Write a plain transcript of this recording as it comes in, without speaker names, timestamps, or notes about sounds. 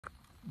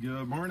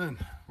Good morning.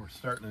 We're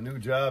starting a new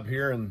job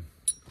here in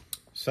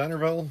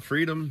Centerville,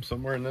 Freedom,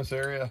 somewhere in this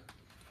area.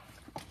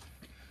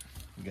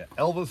 We got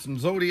Elvis and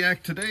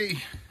Zodiac today.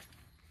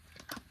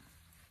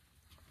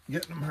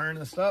 Getting them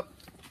harnessed up.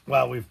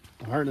 Well, we've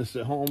harnessed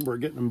at home. We're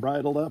getting them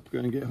bridled up.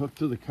 Going to get hooked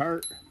to the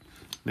cart.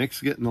 Nick's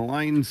getting the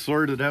lines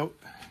sorted out.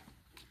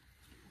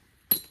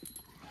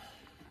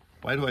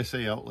 Why do I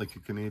say out like a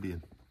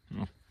Canadian?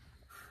 It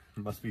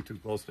must be too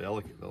close to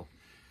Ellicottville.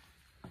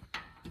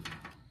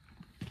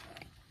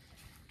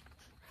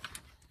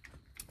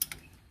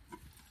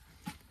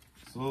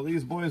 So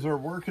these boys are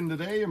working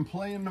today and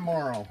playing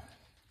tomorrow.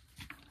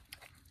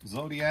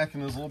 Zodiac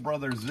and his little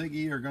brother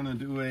Ziggy are going to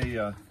do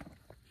a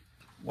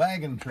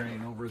wagon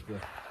train over at the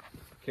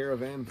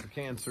Caravan for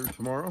Cancer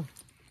tomorrow.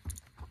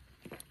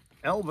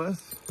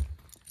 Elvis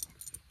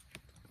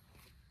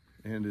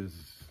and his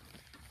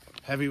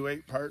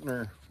heavyweight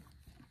partner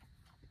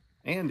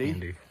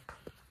Andy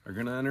are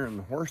going to enter in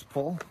the horse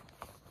pull.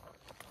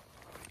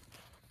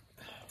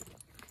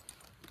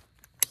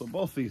 So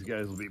both these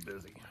guys will be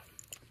busy.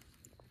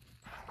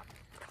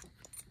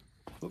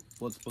 Oop,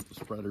 let's put the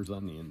spreaders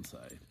on the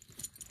inside.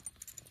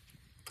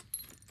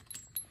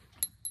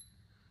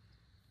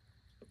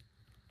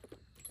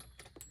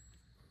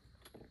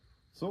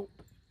 So,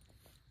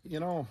 you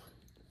know,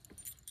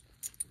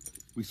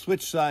 we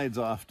switch sides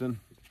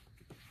often.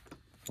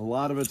 A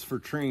lot of it's for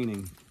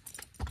training,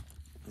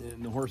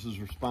 and the horses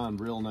respond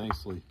real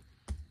nicely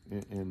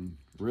and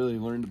really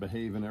learn to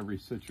behave in every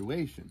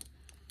situation.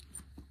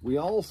 We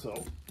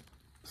also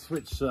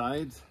switch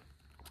sides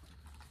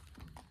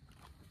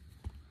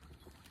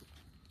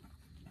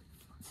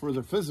for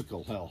their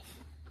physical health.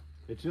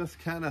 It just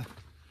kind of,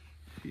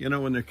 you know,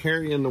 when they're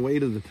carrying the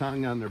weight of the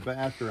tongue on their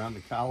back or on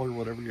the collar,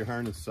 whatever your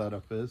harness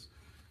setup is,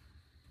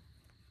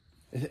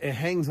 it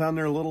hangs on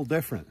there a little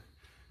different.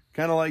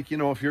 Kind of like, you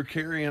know, if you're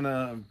carrying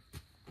a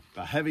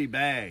heavy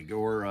bag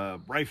or a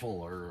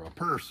rifle or a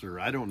purse or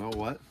I don't know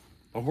what,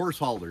 a horse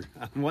halter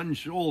on one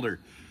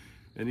shoulder,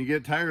 and you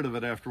get tired of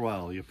it after a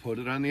while, you put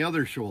it on the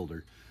other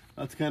shoulder.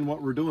 That's kind of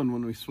what we're doing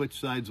when we switch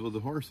sides with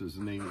the horses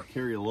and they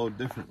carry a load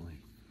differently.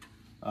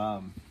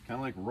 Kind of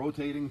like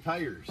rotating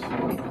tires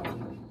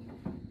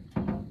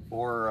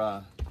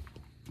or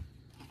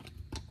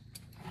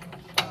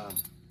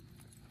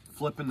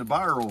flipping the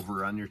bar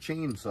over on your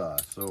chainsaw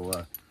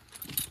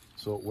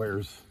so it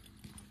wears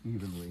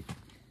evenly.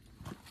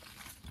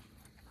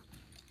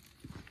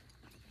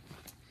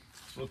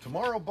 So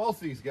tomorrow both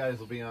these guys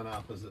will be on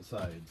opposite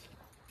sides.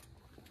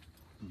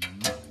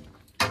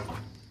 I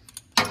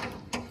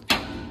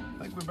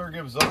think we better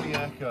give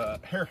Zodiac a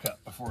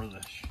haircut before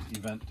this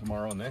event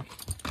tomorrow, Nick.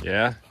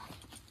 Yeah.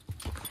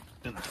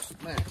 And a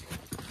smack.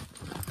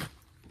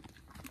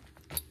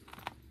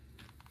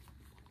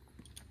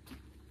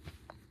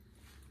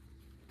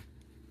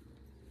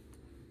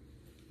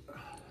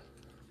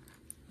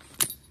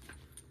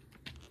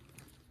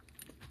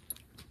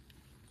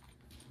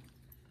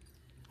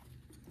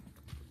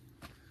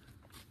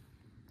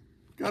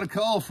 Got a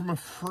call from a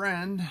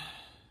friend.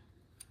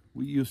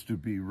 We used to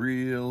be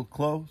real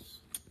close.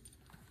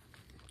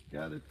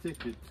 Got a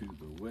ticket to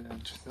the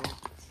West.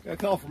 Got a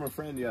call from a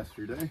friend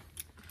yesterday.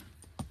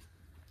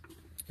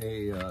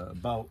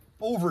 About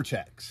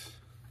overchecks.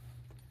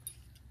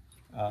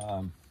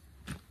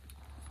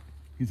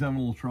 He's having a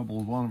little trouble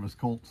with one of his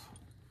colts.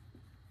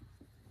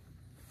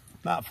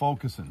 Not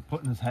focusing,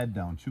 putting his head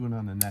down, chewing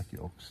on the neck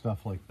yoke,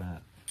 stuff like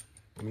that.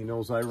 And he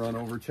knows I run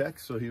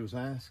overchecks, so he was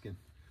asking.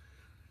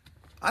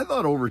 I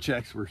thought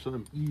overchecks were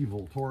some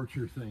evil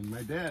torture thing.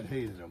 My dad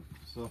hated them,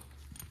 so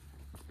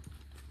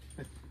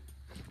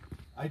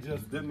I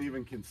just didn't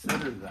even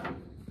consider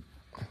them.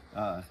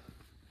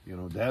 You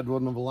know, Dad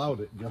wouldn't have allowed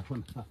it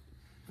going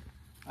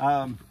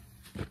on.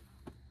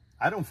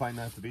 I don't find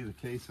that to be the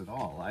case at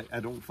all. I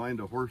don't find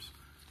a horse,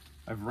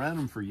 I've ran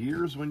them for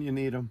years when you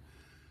need them.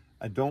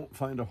 I don't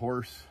find a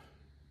horse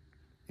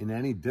in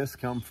any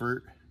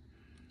discomfort.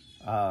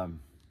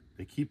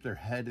 They keep their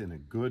head in a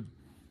good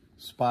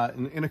spot,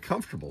 in a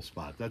comfortable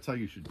spot. That's how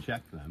you should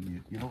check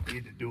them. You don't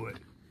need to do it,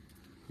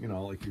 you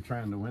know, like you're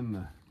trying to win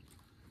the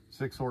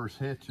 6-horse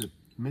hitch at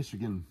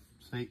Michigan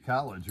State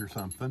College or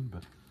something.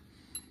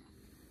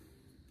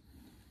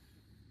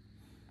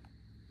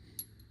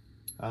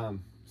 But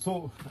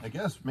so I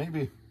guess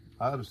maybe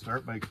I ought to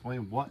start by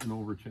explaining what an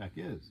overcheck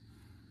is.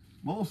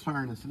 Most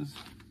harnesses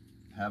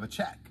have a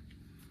check,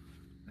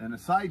 and a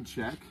side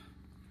check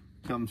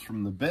comes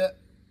from the bit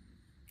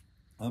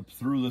up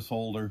through this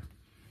holder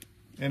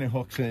and it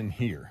hooks in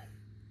here.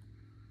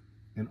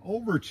 An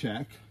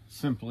overcheck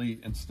simply,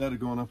 instead of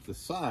going up the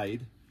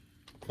side,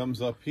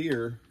 comes up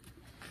here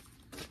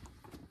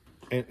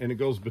and it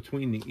goes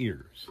between the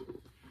ears,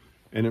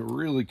 and it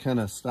really kind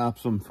of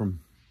stops them from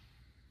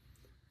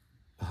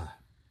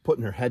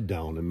putting their head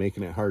down and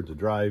making it hard to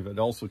drive. It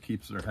also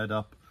keeps their head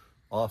up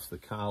off the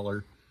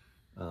collar,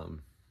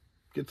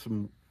 gets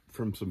them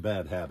from some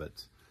bad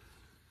habits.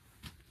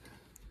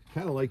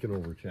 Kind of like an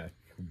overcheck.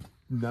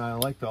 Now, I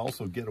like to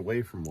also get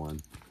away from one.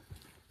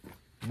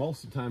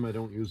 Most of the time I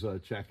don't use a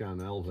check on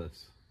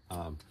Elvis.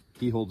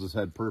 He holds his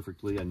head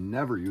perfectly. I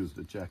never used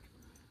a check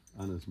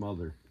on his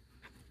mother.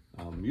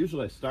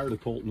 Usually I start a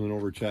colt and an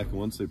over check, and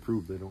once they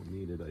prove they don't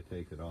need it, I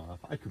take it off.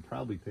 I could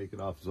probably take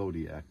it off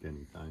Zodiac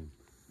anytime.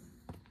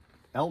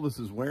 Elvis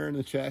is wearing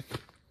a check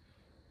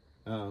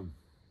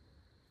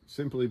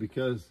simply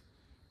because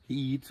he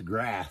eats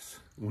grass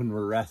when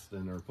we're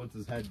resting, or puts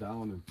his head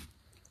down,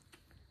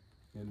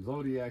 and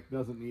Zodiac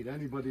doesn't need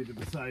anybody to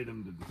beside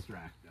him to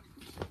distract him.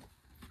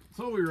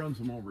 So we run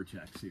some over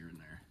checks here and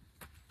there.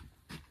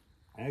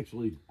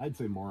 Actually, I'd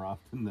say more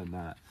often than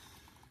not.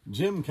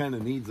 Jim kind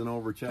of needs an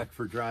over check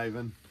for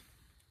driving.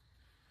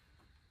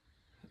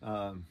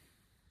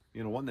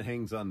 You know, one that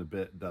hangs on the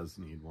bit does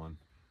need one.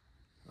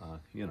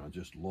 You know,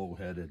 just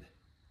low-headed.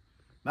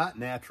 Not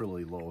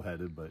naturally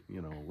low-headed, but,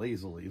 you know,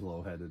 lazily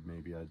low-headed,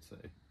 maybe I'd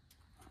say.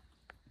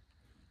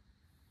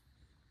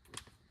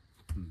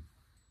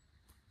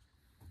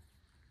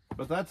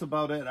 But that's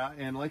about it.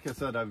 And like I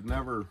said, I've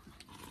never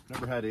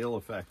had ill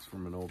effects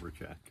from an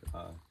overcheck.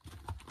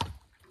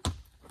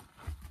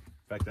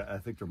 In fact, I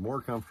think they're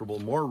more comfortable,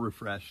 more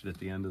refreshed at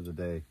the end of the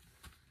day.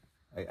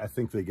 I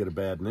think they get a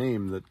bad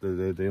name that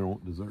they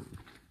don't deserve.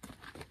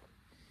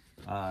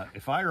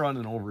 If I run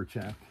an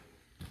overcheck,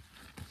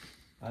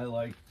 I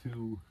like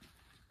to,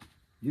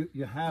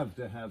 you have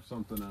to have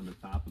something on the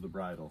top of the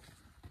bridle.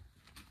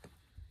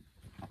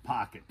 A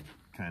pocket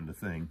kind of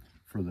thing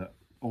for the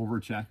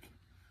overcheck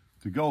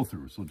to go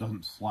through so it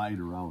doesn't slide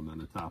around on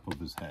the top of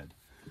his head.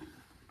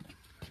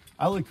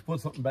 I like to put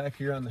something back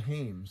here on the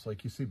hames.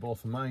 Like you see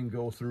both of mine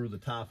go through the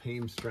top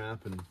hame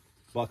strap and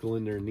buckle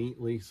in there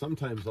neatly.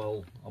 Sometimes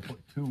I'll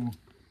put 2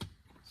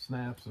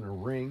 snaps and a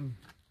ring.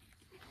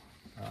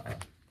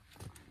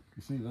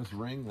 You see this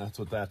ring? That's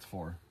what that's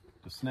for.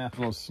 To snap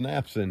those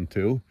snaps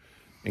into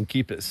and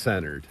keep it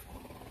centered.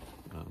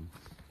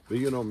 But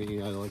you know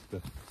me, I like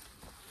to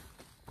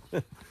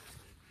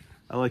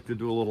I like to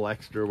do a little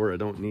extra where I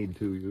don't need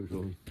to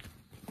usually.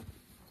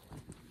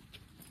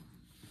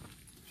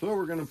 So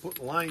we're going to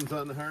put lines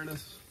on the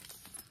harness.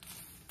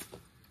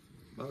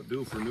 About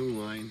due for new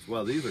lines.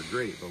 Well, these are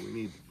great, but we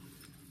need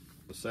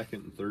a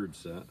second and third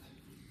set.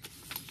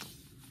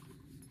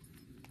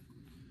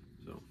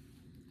 So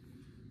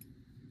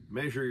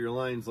measure your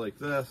lines like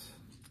this.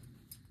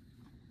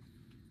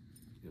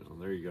 You know,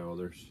 there you go.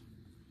 There's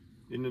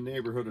in the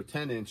neighborhood of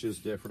 10 inches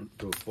different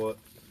to a foot.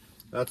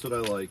 That's what I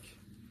like.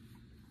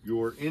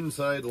 Your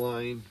inside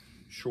line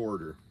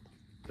shorter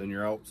than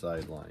your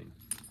outside line.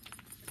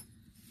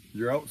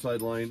 Your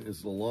outside line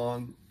is the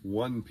long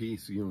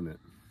one-piece unit.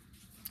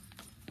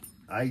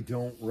 I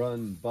don't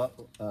run butt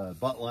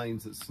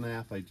lines that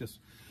snap. I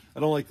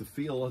don't like the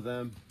feel of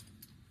them.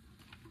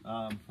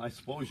 I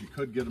suppose you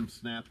could get them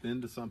snapped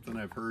into something.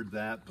 I've heard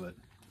that, but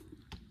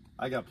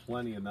I got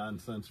plenty of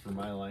nonsense for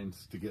my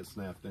lines to get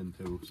snapped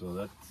into, so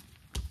that's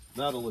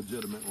not a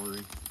legitimate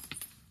worry.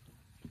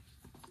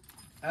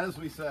 As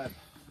we said,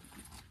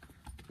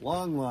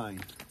 long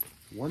line,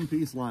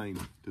 one-piece line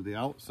to the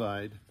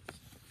outside,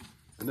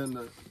 and then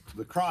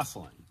the cross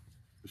line,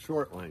 the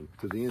short line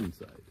to the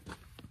inside.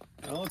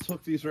 Now let's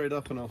hook these right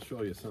up and I'll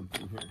show you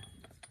something here.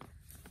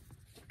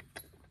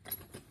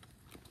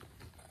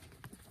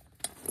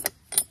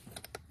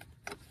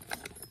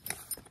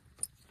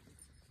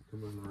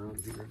 Come on around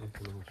here, Nick,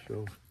 and I'll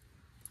show.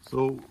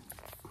 So,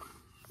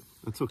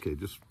 that's okay,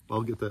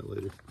 I'll get that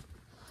later.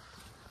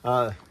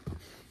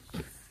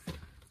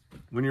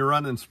 When you're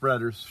running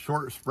spreaders,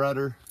 short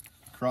spreader,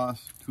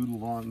 cross to the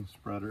long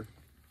spreader.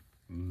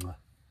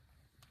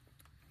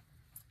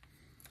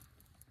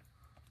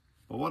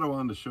 But what I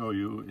wanted to show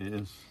you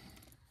is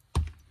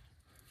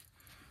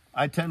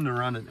I tend to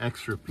run an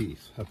extra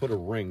piece. I put a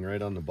ring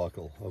right on the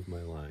buckle of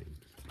my line.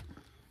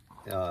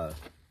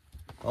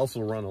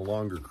 Also run a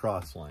longer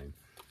cross line.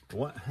 And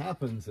what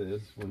happens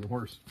is when the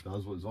horse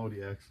does what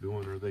Zodiac's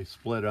doing, or they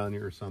split on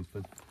you or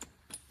something,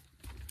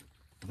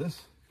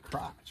 this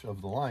crotch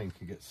of the line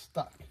can get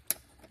stuck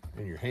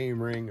in your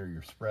hame ring or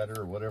your spreader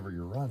or whatever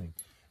you're running,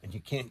 and you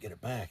can't get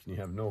it back and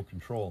you have no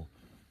control.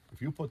 If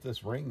you put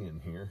this ring in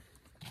here,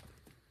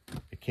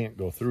 it can't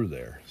go through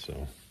there,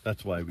 so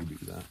that's why we do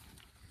that.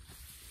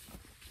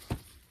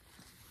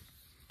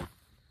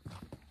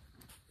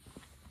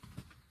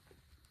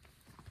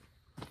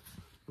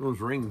 Those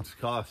rings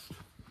cost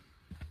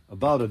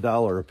about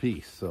 $1 a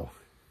piece, so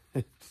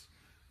it's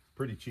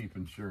pretty cheap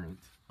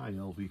insurance. Hi,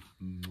 Elvie.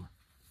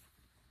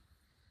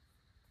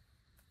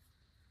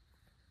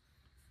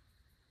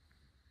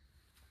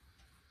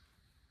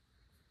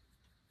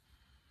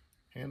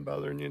 Hand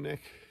bothering you,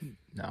 Nick?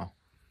 No,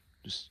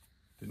 just...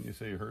 Didn't you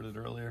say you heard it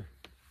earlier?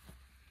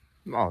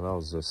 Oh, that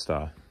was just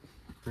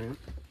Brandt?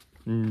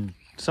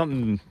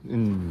 Something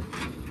in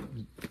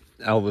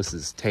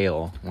Elvis's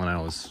tail when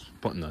I was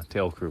putting the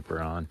tail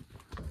crooper on.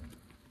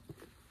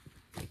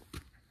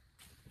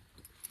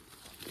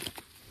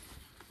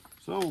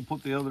 So we'll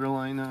put the other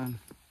line on.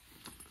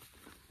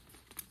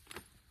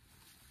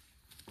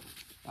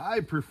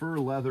 I prefer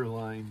leather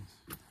lines.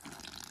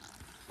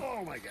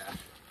 Oh my gosh.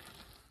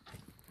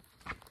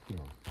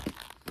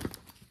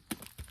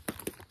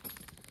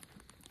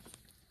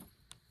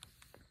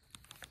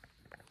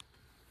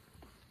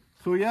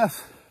 So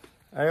yes,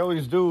 I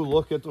always do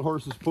look at the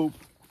horse's poop.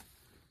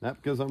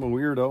 Not because I'm a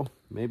weirdo.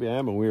 Maybe I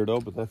am a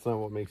weirdo, but that's not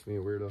what makes me a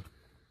weirdo.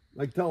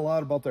 I can tell a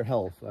lot about their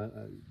health,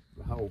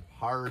 how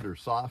hard or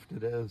soft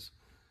it is,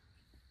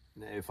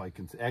 if I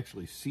can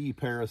actually see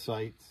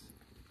parasites.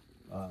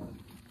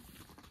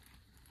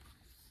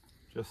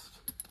 Just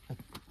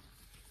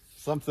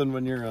something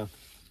when you're a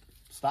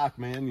stock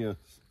man,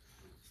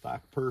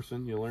 stock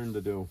person, you learn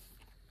to do.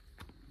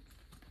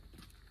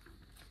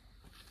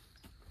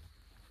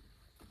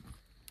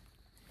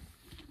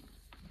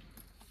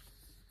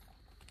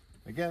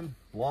 Again,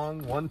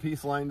 long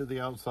one-piece line to the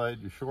outside,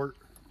 your short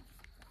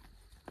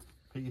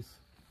piece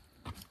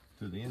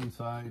to the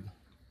inside,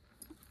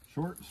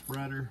 short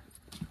spreader,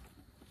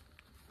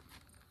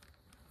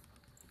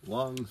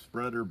 long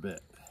spreader bit.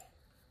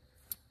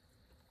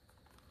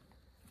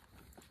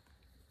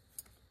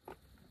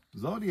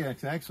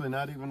 Zodiac's actually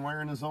not even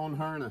wearing his own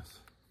harness.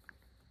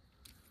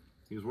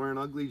 He's wearing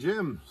Ugly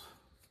Jim's.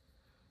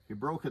 He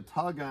broke a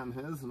tug on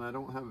his, and I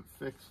don't have it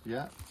fixed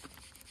yet.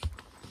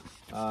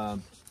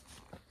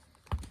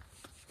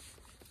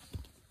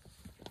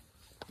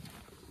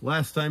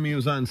 Last time he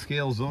was on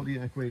scale,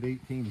 Zodiac weighed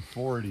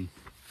 1840.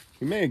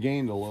 He may have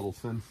gained a little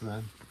since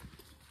then.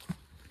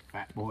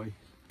 Fat boy.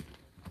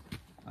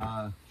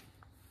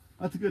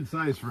 That's a good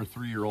size for a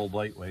 3-year-old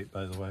lightweight,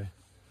 by the way.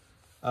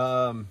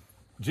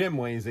 Jim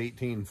weighs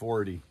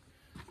 1840.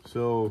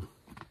 So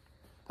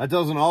that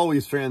doesn't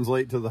always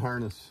translate to the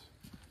harness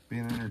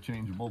being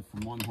interchangeable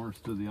from one horse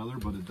to the other,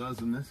 but it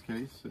does in this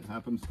case. It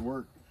happens to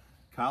work.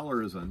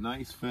 Collar is a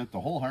nice fit.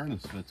 The whole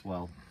harness fits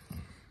well.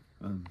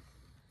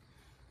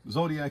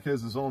 Zodiac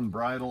has his own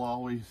bridle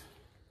always.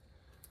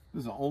 This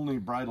is the only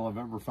bridle I've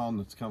ever found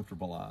that's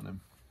comfortable on him.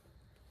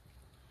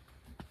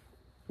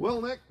 Well,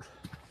 Nick,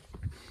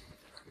 I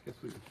guess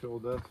we can show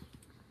this.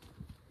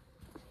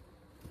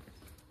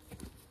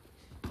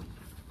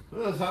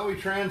 This is how we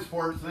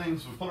transport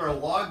things. We put our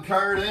log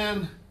cart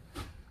in,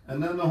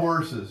 and then the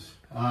horses.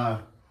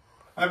 I've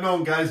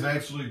known guys that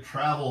actually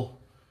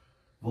travel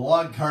the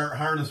log cart,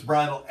 harness,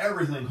 bridle,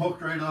 everything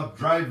hooked right up,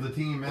 drive the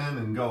team in,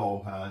 and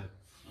go.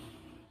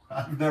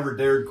 I've never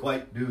dared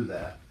quite do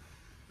that.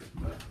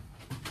 But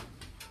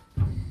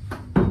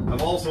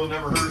I've also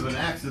never heard of an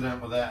accident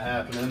with that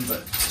happening,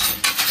 but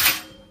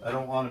I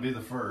don't want to be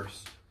the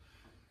first.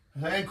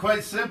 And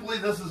quite simply,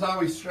 this is how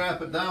we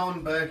strap it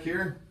down back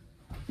here.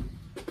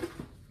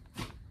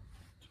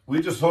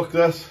 We just hook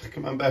this.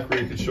 Come on back where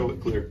you can show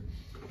it clear.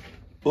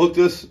 Hook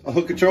this,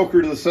 hook a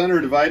choker to the center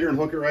divider and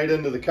hook it right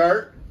into the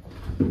cart.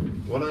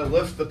 When I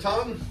lift the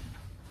tongue,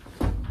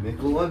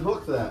 Nick will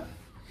unhook that.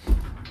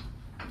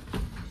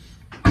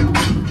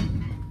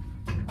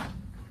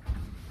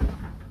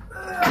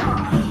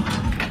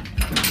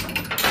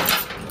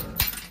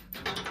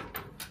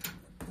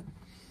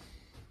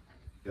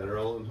 Got her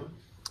all unhooked?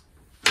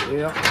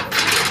 Yeah.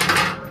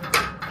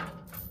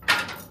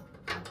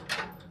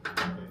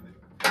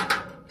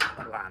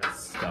 A lot of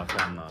stuff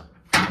on the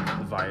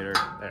divider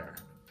there.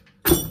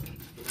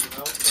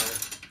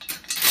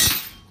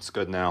 It's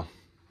good now.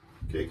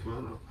 Okay, come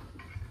on out.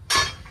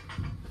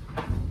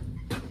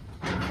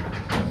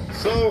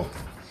 So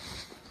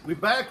we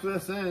back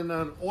this in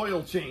on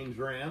oil change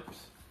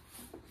ramps.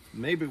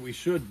 Maybe we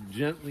should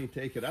gently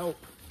take it out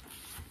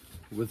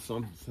with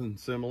something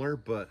similar,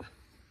 but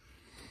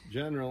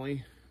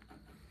generally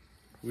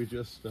we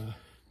just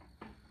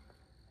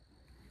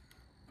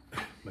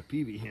my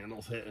PV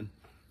handle's hitting.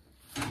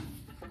 Oh,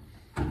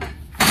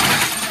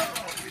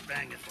 we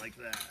bang it like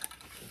that.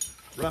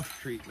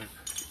 Rough treatment.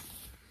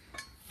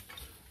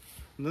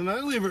 And then I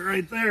leave it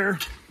right there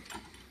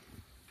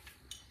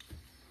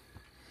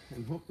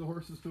and hook the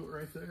horses to it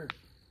right there.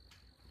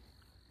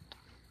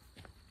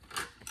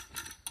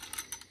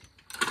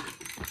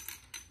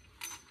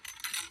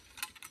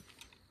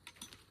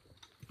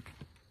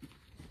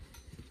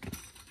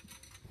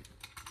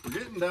 We're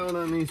getting down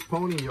on these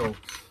pony yokes.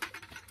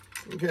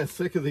 I'm getting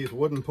sick of these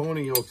wooden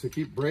pony yokes. I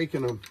keep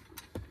breaking them.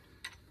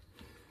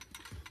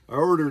 I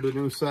ordered a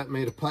new set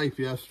made of pipe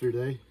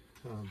yesterday.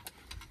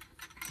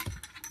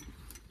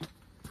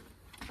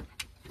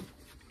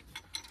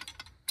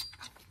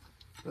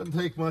 Doesn't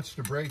take much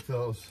to break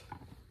those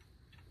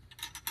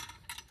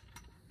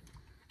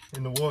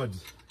in the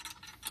woods.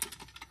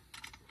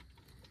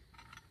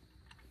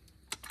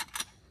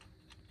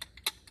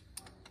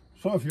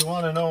 So if you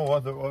want to know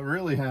what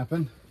really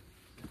happened,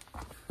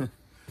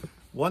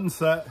 one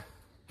set,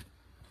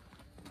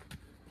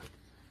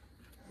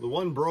 the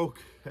one broke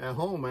at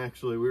home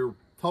actually. We were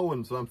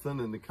towing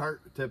something and the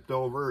cart tipped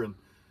over, and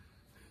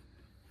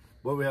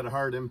well, we had a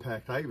hard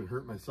impact. I even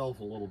hurt myself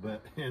a little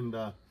bit and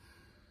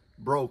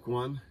broke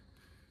one.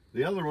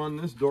 The other one,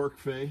 this dork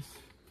face,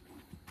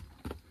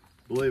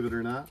 believe it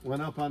or not,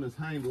 went up on his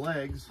hind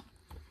legs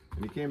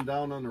and he came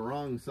down on the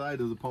wrong side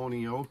of the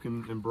pony yoke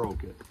and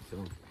broke it.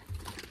 So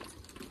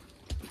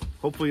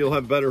hopefully you'll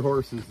have better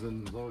horses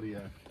than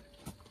Zodiac.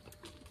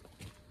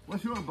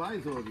 Unless you want to buy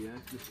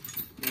Zodiac, just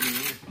let me know.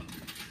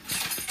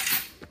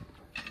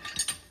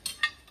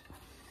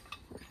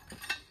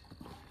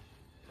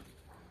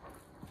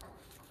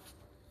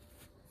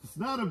 it's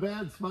not a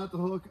bad spot to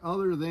hook,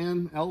 other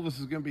than Elvis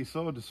is going to be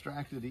so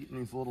distracted eating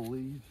these little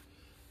leaves.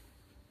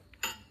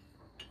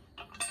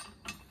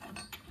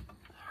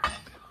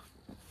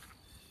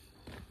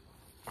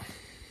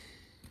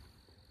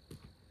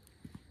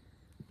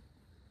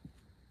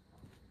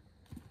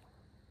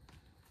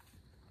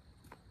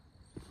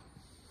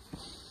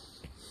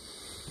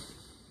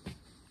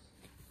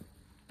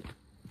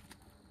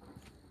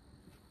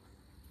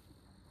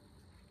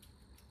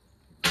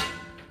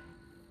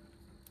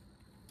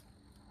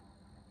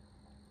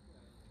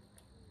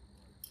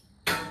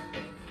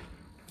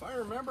 If I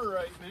remember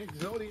right, Nick,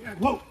 Zodiac.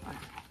 Whoa!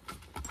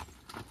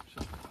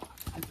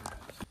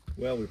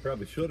 Well, we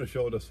probably should have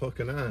showed us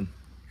hooking on.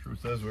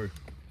 Truth is, our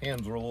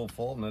hands were a little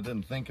full and I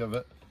didn't think of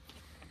it.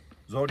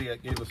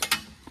 Zodiac gave us,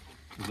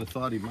 because I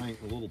thought he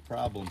might, a little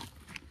problem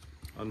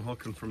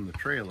unhooking from the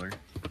trailer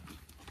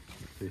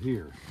to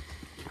here.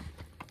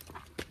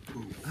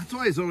 Ooh, that's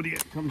why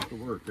Zodiac comes to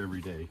work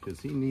every day,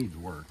 because he needs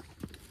work.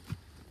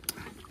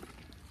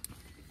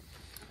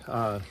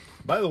 By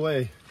the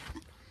way,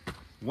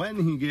 when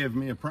he gave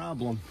me a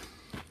problem,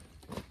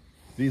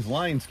 these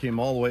lines came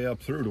all the way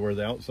up through to where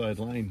the outside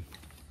line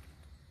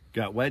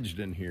got wedged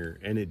in here,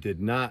 and it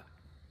did not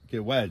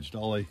get wedged.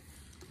 And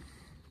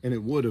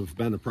it would have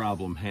been a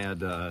problem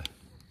had I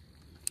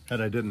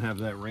didn't have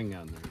that ring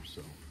on there.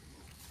 So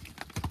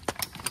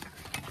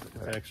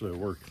it's actually a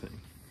work thing.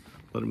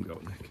 Let him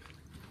go, Nick.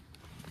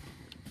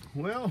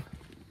 Well,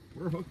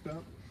 we're hooked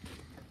up.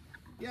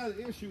 Yeah,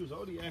 the issue is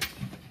Zodiac.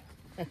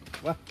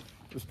 Well,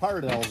 it was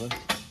part Elvis.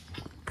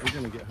 We're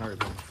gonna get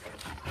hard on.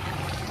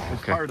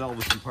 It's part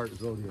Elvis and part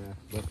Zodiac,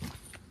 but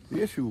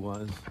the issue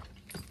was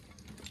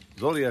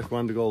Zodiac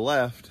wanted to go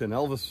left, and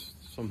Elvis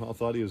somehow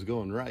thought he was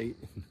going right.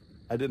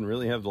 I didn't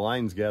really have the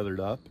lines gathered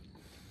up,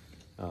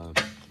 so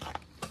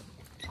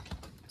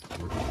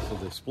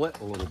they split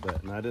a little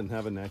bit, and I didn't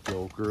have a neck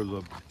yoke or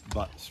the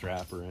butt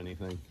strap or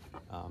anything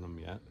on them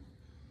yet.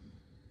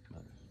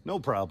 But no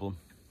problem.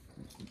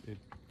 It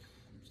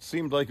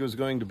seemed like it was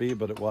going to be,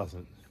 but it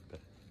wasn't.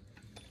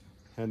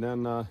 And then,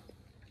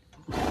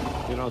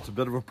 you know, it's a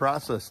bit of a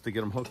process to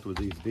get them hooked with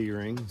these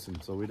D-rings,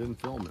 and so we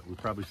didn't film it. We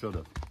probably should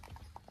have.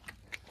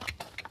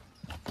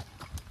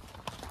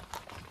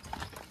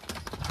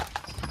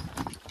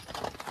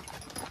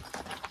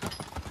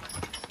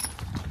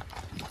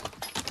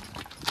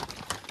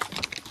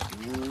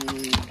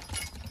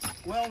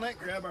 Well, Nick,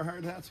 grab our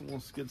hard hats and we'll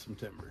skid some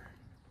timber.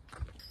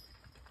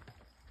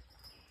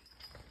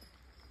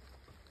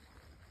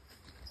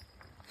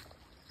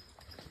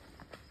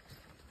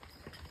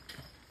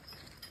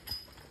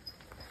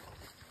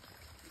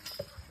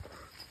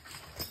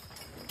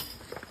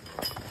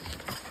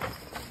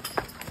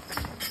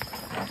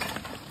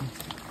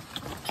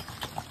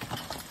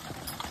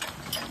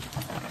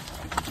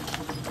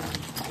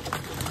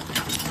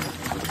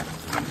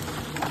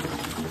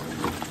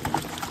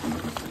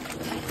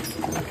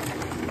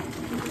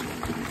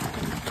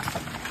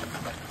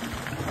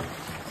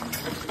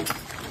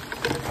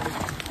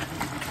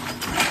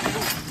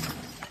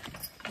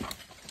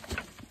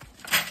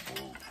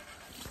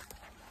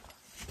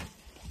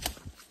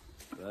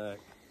 Back.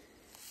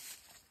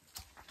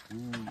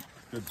 Ooh,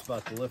 good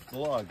spot to lift the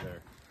log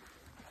there.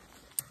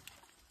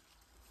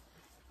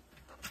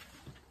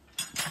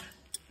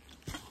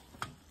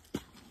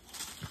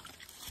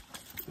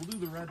 We'll do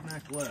the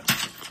redneck lift.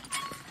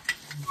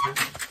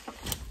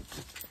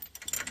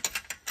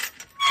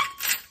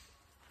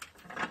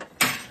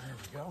 There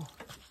we go.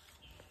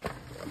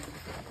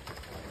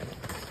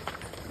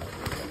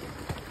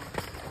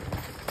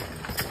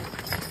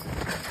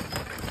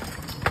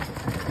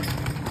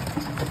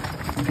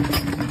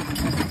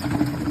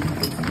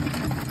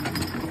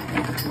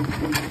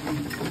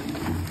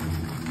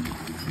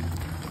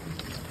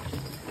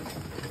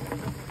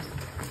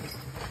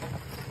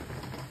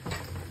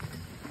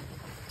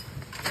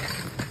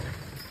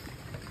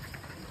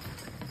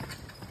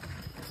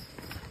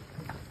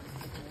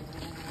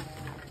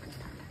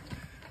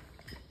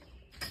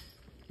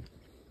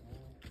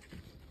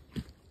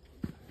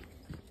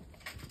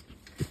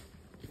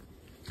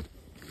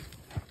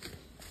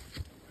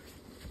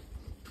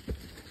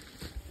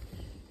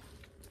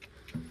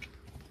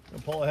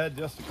 Pull ahead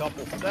just a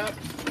couple steps.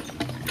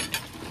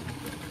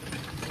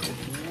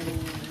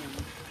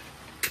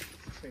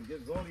 And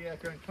get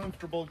Zodiac on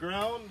comfortable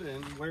ground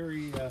and where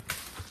he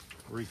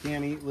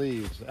can't eat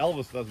leaves.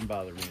 Elvis doesn't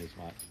bother me as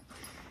much.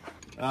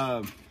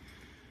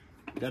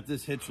 Got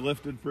this hitch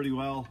lifted pretty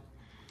well.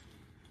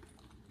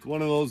 It's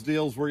one of those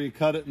deals where you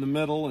cut it in the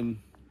middle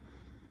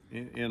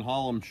and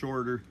haul them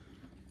shorter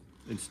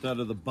instead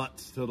of the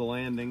butts to the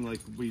landing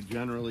like we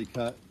generally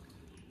cut.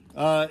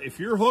 If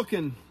you're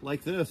hooking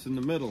like this in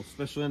the middle,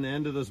 especially on the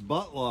end of this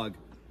butt log,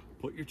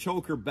 put your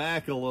choker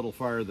back a little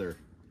farther.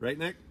 Right,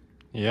 Nick?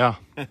 Yeah.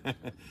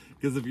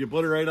 Because if you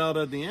put it right out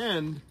at the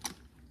end,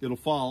 it'll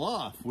fall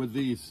off with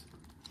these.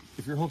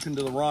 If you're hooking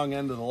to the wrong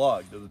end of the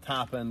log, to the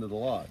top end of the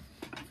log.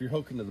 If you're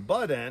hooking to the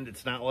butt end,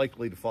 it's not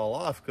likely to fall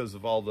off because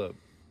of all the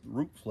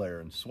root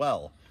flare and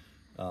swell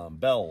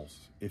bells,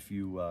 if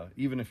you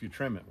even if you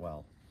trim it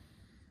well.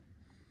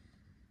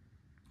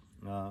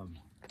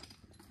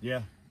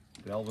 Yeah,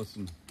 the Elvis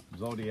and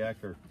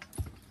Zodiac are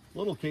a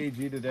little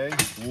cagey today.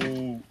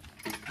 Whoa,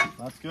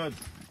 that's good.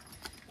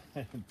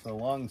 It's a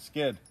long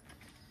skid.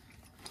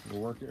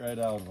 We'll work it right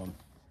out of them.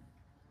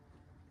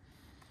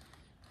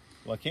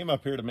 Well, I came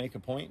up here to make a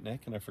point,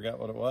 Nick, and I forgot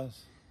what it was.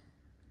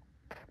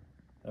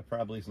 That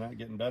probably is not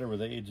getting better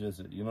with age, is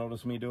it? You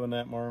notice me doing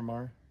that more and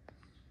more?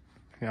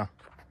 Yeah.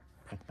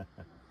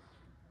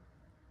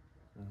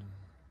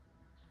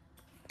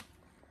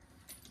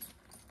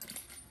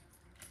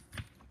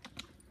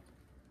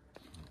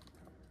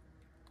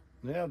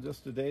 Yeah,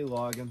 just a day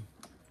logging.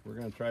 We're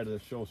going to try to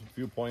show a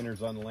few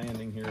pointers on the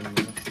landing here in a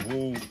minute.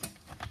 Whoa.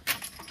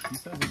 He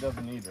says he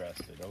doesn't need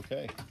rested.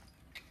 Okay.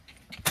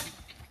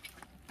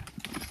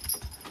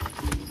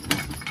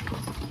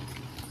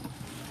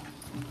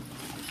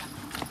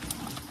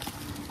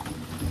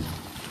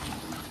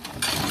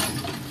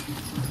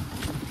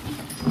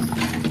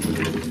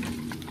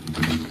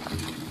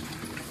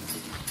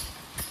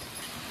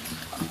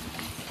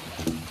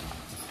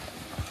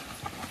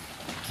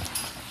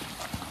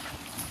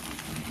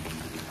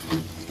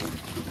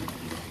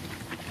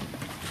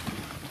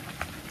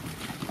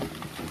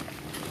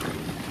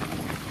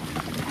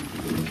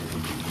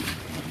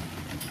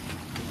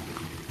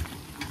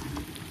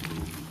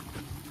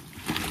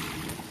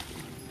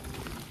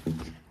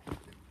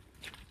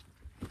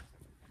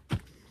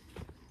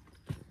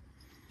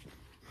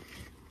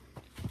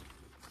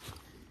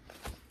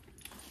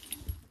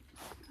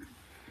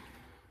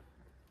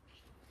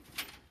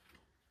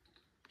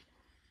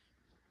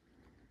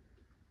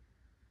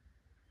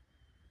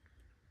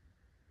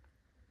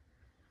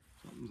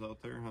 Something's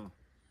out there, huh?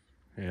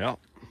 Yeah.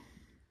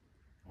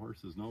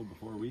 Horses know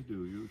before we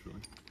do,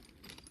 usually.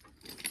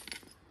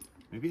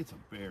 Maybe it's a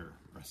bear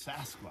or a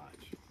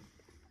Sasquatch.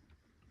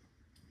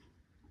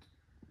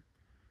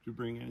 Did you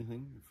bring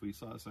anything? If we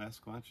saw a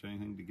Sasquatch,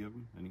 anything to give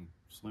them? Any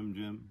Slim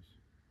Jims,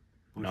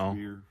 Bush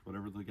beer,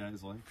 whatever the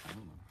guys like? I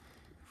don't know.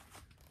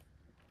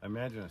 I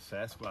imagine a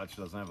Sasquatch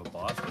doesn't have a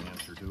boss to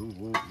answer to.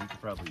 Whoa, he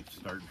could probably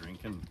start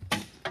drinking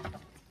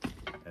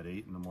at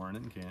 8 in the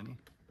morning, can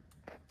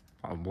he?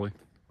 Probably.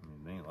 I mean,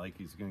 it ain't like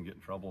he's going to get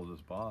in trouble with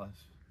his boss.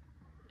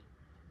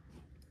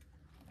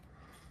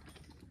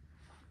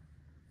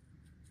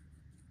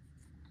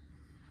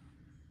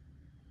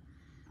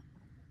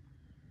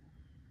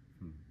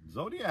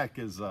 Zodiac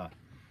is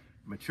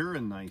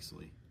maturing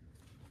nicely.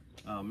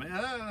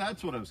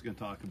 That's what I was going to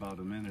talk about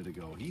a minute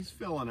ago. He's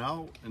filling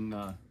out, and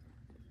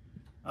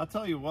I'll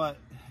tell you what,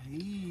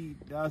 he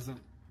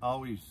doesn't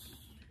always,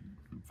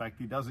 in fact,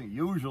 he doesn't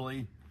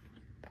usually.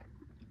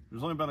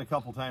 There's only been a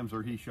couple times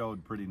where he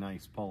showed pretty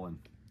nice pulling.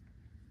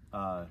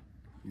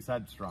 He's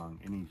headstrong,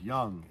 and he's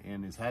young,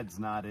 and his head's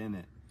not in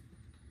it.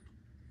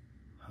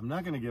 I'm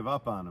not going to give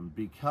up on him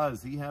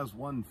because he has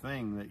one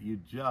thing that you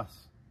just,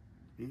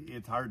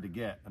 it's hard to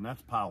get, and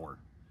that's power.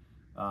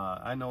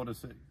 I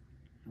notice it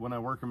when I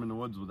work him in the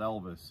woods with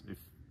Elvis.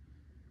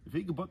 If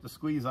he can put the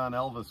squeeze on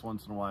Elvis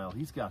once in a while,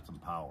 he's got some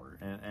power.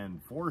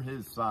 And for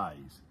his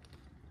size,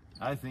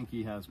 I think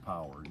he has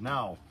power.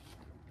 Now,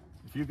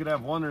 if you could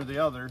have one or the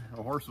other,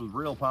 a horse with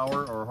real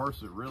power or a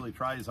horse that really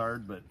tries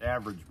hard but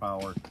average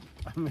power,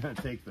 I'm going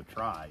to take the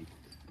try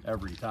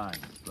every time.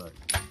 But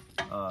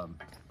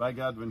by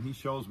God, when he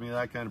shows me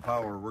that kind of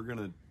power, we're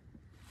gonna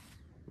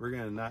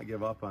not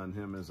give up on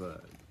him as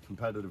a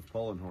competitive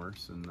pulling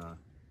horse, and kind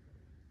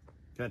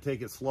of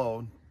take it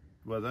slow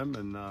with him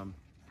and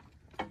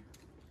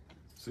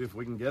see if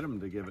we can get him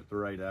to give it the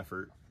right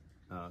effort.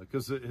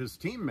 Because his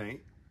teammate,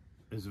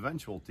 his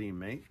eventual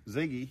teammate,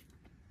 Ziggy,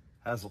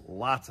 has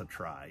lots of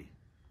try.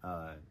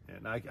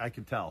 And I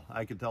could tell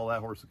that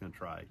horse is going to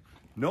try.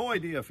 No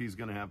idea if he's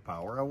going to have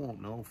power. I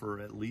won't know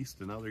for at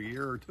least another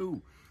year or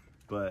two,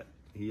 but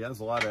he has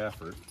a lot of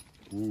effort.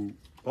 Ooh,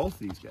 both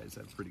these guys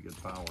have pretty good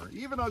power.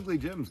 Even Ugly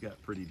Jim's got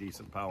pretty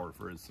decent power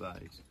for his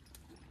size.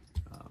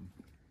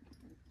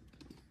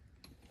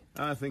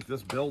 I think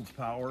this builds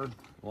power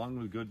along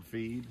with good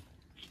feed.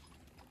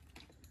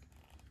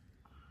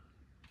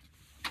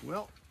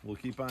 Well, we'll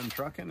keep on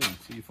trucking and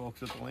see you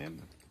folks at the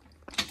landing.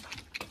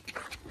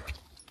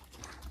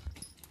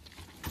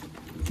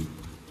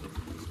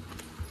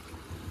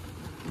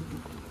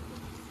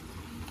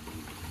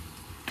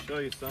 Show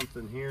you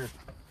something here.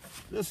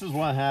 This is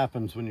what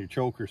happens when your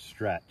chokers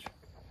stretch.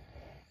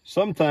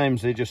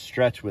 Sometimes they just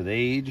stretch with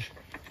age.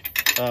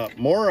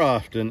 More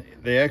often,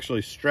 they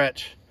actually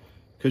stretch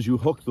because you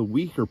hook the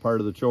weaker part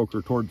of the choker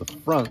toward the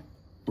front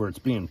where it's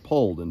being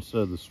pulled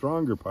instead of the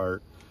stronger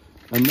part.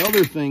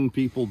 Another thing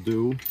people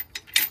do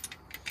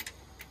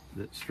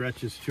that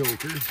stretches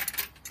chokers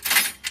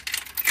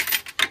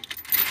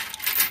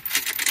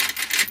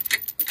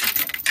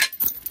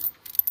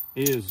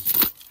is,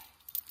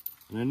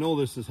 and I know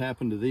this has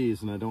happened to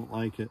these and I don't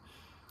like it,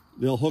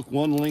 they'll hook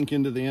one link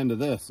into the end of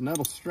this and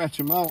that'll stretch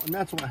them out, and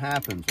that's what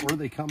happens, or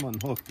they come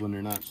unhooked when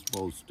they're not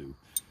supposed to.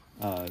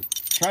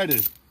 Try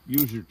to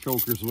use your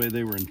chokers the way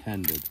they were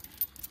intended.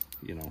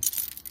 You know,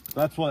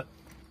 that's what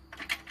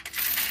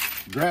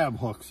grab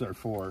hooks are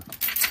for.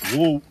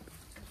 Whoa,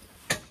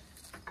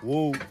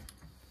 whoa.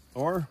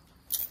 Or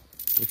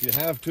if you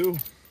have to,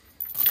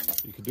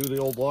 you could do the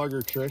old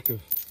logger trick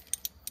of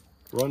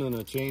running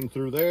a chain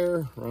through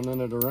there,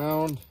 running it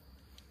around,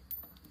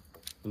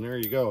 and there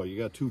you go. You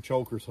got 2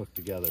 chokers hooked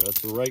together.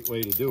 That's the right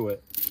way to do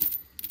it.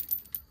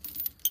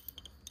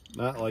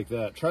 Not like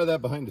that. Try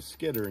that behind a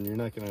skidder and you're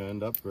not going to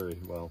end up very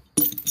well.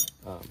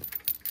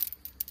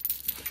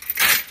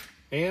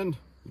 And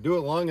do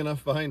it long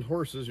enough behind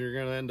horses, you're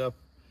going to end up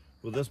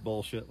with this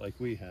bullshit like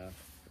we have.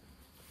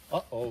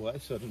 Uh-oh, I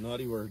said a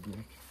naughty word,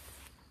 Nick.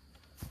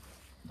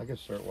 I can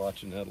start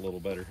watching that a little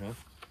better, huh?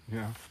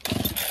 Yeah.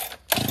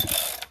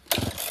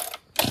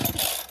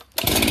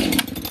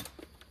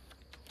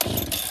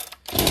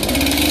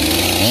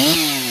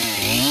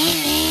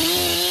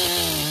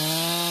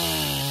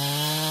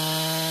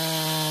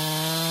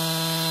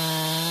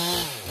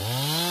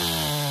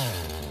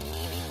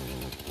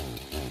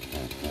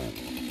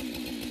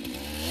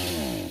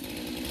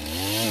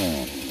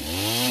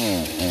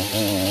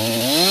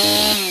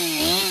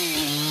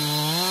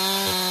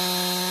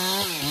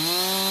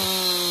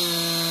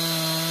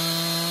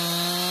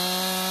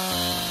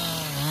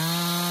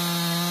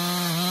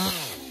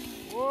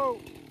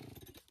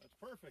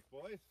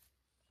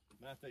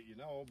 Not that you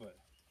know, but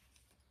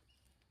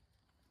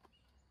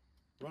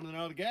running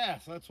out of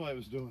gas. That's why I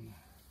was doing that.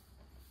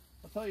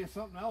 I'll tell you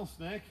something else,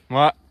 Nick.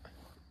 What?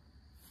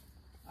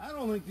 I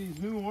don't think these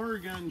new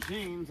Oregon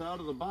chains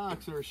out of the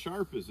box are as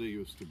sharp as they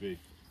used to be.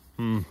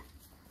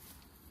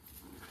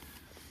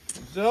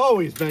 It's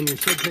always been you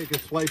should take a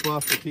swipe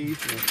off the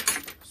teeth and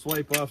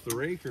swipe off the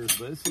rakers,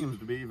 but it seems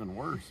to be even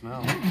worse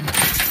now.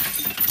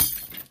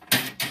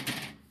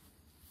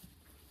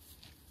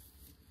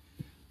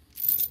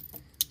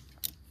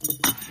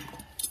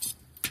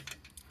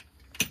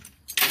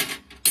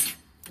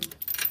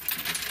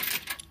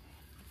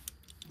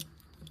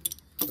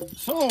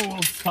 So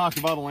let's talk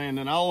about a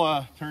landing.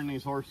 I'll turn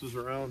these horses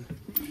around.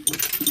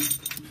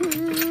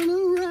 Turn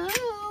around.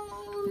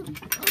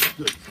 That's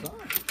good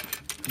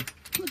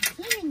stuff. Good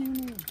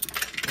singing.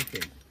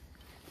 Okay.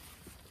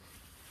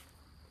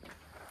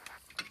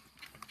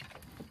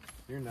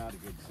 You're not a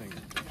good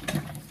singer.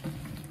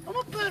 I'm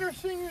a better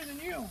singer than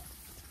you.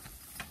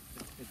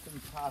 It's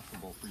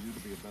impossible for you to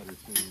be a better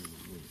singer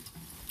than me.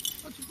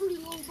 That's a pretty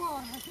low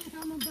bar. I think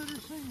I'm a better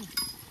singer.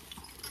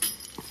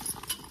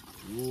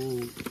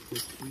 Whoa,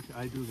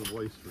 I do the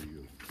voice for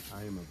you.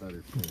 I am a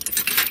better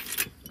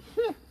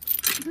singer.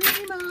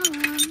 Dream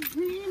on,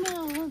 dream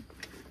on.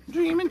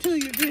 Dream until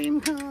your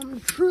dream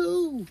comes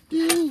true.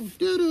 Do, do,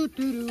 do,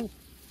 do, do.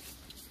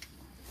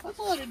 That's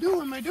a lot of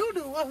do in my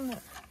doo-doo, wasn't it?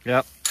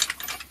 Yep.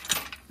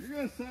 You're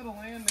going to set a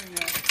landing.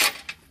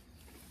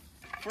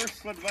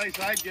 First advice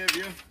I'd give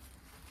you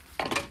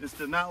is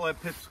to not let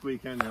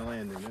pipsqueak on your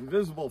landing.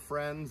 Invisible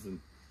friends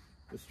and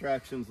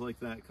distractions like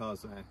that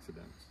cause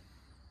accidents.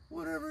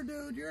 Whatever,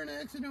 dude, you're an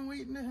accident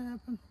waiting to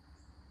happen.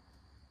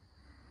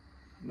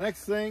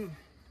 Next thing,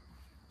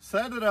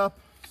 set it up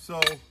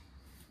so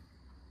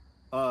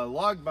a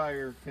log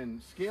buyer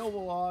can scale the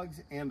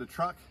logs and a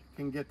truck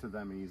can get to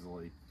them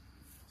easily.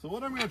 So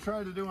what I'm going to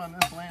try to do on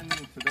this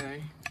landing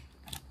today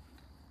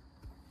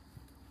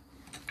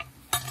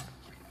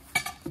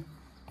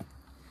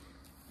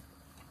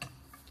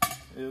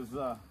is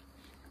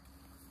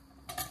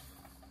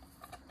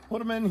put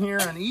them in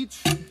here on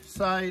each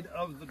side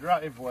of the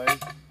driveway,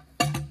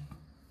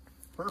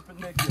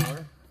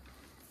 perpendicular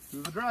to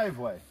the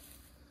driveway.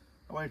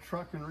 That way a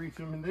truck can reach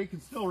them, and they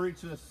can still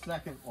reach this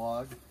second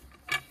log.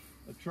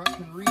 A truck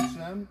can reach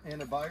them,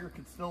 and a buyer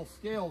can still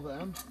scale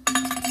them,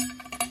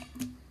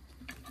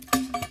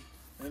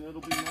 and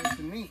it'll be nice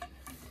and neat.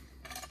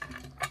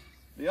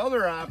 The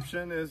other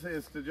option is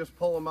to just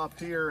pull them up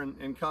here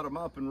and cut them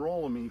up and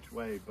roll them each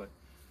way, but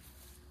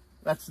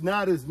that's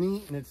not as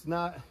neat, and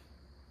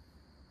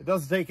it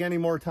doesn't take any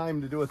more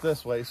time to do it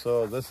this way,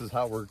 so this is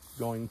how we're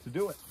going to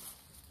do it.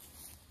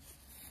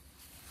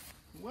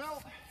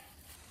 Well,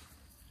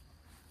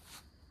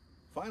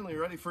 finally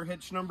ready for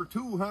hitch number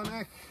 2, huh,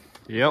 Nick?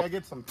 Yep. Gotta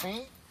get some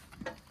paint.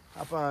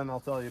 Hop on, I'll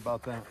tell you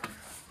about that.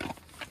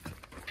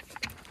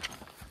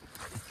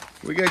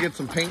 We gotta get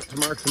some paint to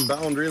mark some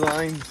boundary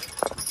lines,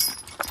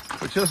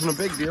 which isn't a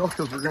big deal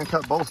because we're gonna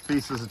cut both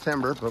pieces of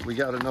timber, but we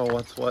gotta know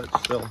what's what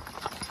still.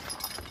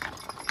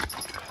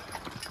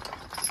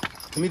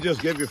 Let me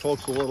just give you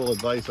folks a little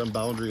advice on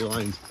boundary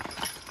lines.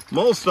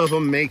 Most of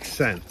them make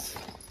sense.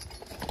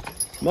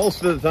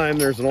 Most of the time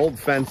there's an old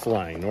fence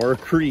line or a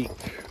creek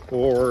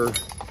or,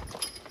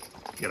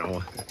 you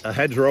know, a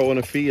hedgerow in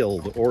a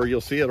field, or you'll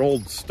see an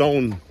old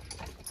stone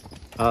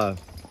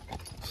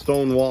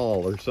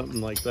wall or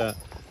something like that.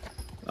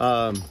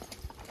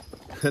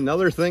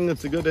 Another thing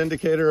that's a good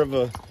indicator of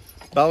a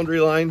boundary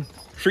line,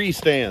 tree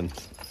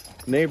stands.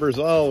 Neighbors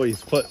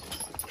always put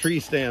tree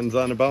stands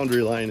on a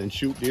boundary line and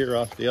shoot deer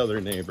off the other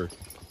neighbor.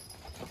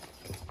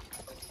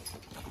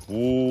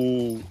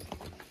 Ooh.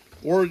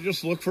 Or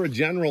just look for a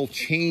general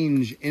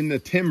change in the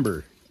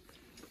timber.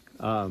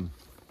 You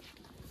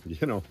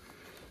know,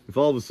 if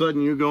all of a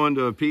sudden you go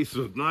into a piece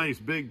of nice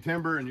big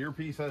timber and your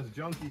piece has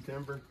junky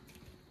timber,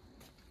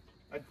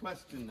 I'd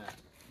question that.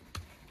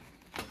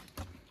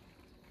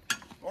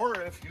 Or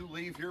if you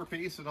leave your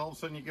piece and all of a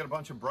sudden you get a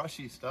bunch of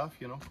brushy stuff,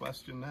 you know,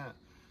 question that.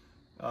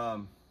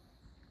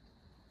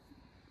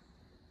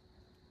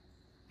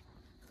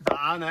 The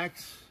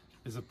Onyx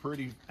is a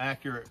pretty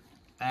accurate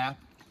app.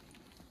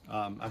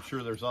 I'm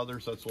sure there's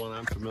others. That's one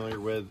I'm familiar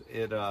with.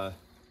 It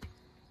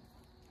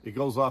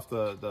goes off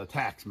the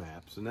tax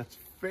maps, and that's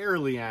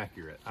fairly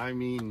accurate. I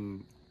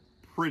mean,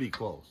 pretty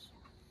close.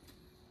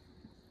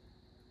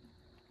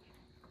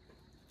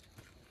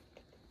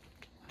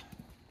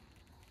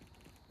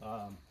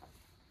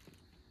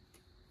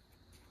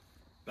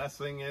 Best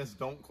thing is,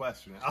 don't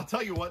question it. I'll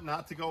tell you what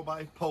not to go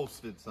by: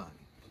 posted sign.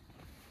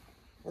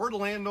 Or the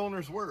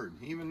landowner's word,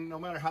 even no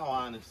matter how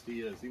honest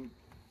he is.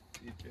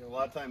 A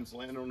lot of times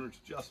landowners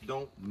just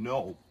don't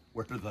know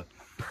where the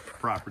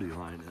property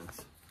line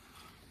is.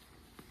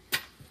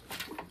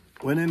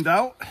 When in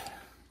doubt,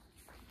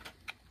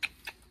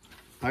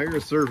 hire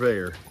a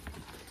surveyor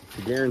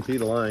to guarantee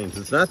the lines.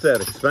 It's not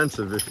that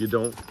expensive if you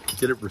don't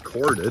get it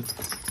recorded.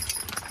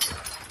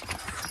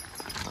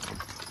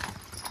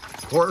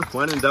 Or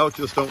when in doubt,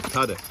 just don't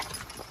cut it.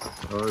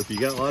 Or if you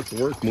got lots of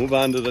work, move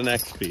on to the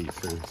next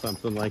piece or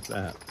something like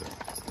that.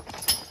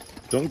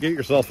 But don't get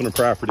yourself in a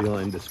property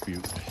line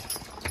dispute.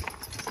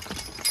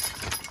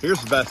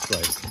 Here's the best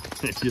way,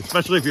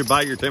 especially if you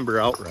buy your timber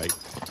outright.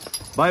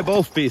 Buy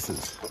both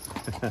pieces.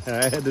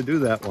 I had to do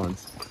that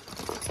once.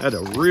 I had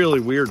a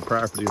really weird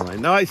property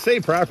line. Now I say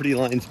property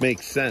lines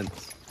make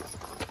sense.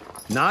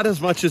 Not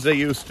as much as they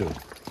used to.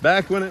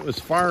 Back when it was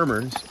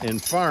farmers and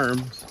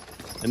farms,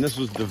 and this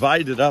was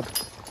divided up,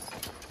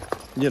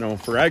 you know,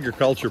 for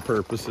agriculture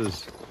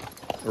purposes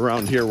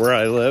around here where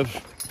I live,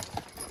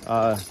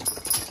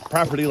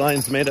 property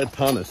lines made a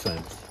ton of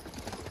sense.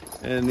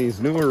 And these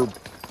newer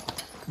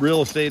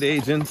real estate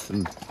agents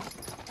and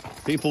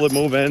people that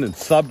move in and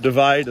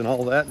subdivide and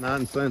all that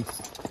nonsense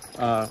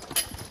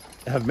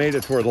have made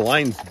it to where the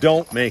lines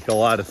don't make a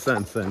lot of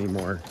sense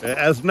anymore.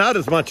 Not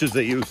as much as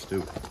they used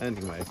to,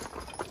 anyway.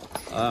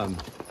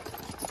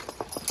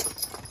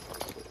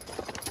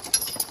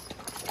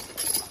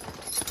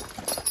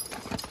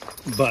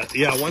 But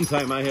yeah, one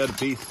time I had a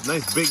piece,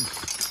 nice big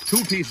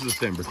 2 pieces of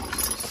timber,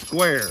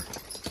 square,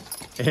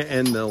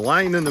 and the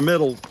line in the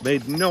middle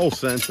made no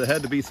sense. It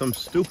had to be some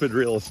stupid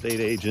real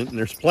estate agent, and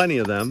there's plenty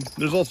of them.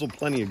 There's also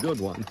plenty of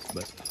good ones,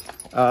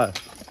 but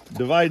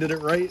divided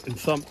it right in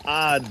some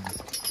odd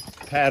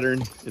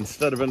pattern.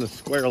 Instead of in a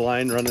square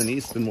line running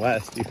east and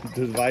west, you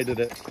divided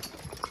it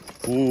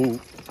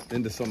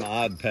into some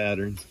odd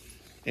pattern.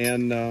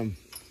 And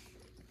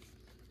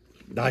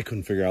I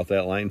couldn't figure out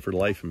that line for the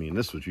life of me. And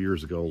this was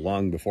years ago,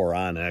 long before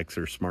Onyx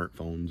or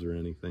smartphones or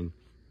anything.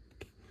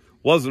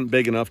 Wasn't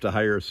big enough to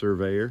hire a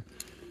surveyor.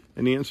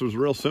 And the answer was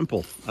real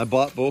simple. I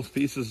bought both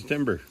pieces of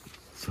timber.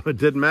 So it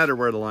didn't matter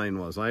where the line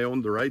was. I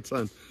owned the rights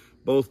on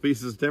both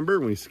pieces of timber,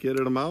 and we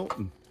skidded them out.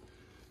 And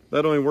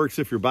that only works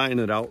if you're buying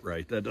it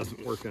outright. That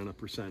doesn't work on a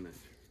percentage.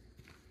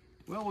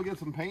 Well, we'll get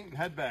some paint and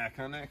head back,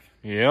 huh, Nick?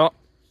 Yep.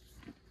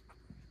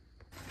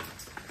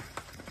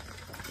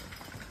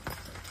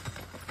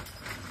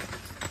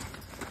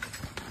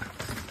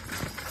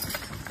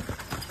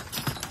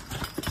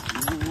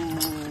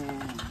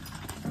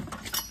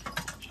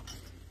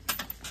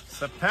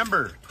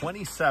 September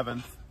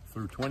 27th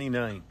through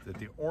 29th at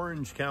the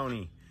Orange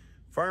County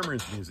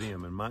Farmers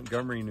Museum in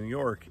Montgomery, New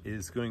York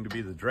is going to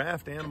be the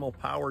Draft Animal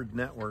Powered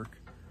Network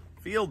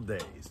Field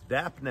Days,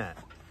 DAPNet.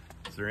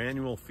 It's their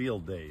annual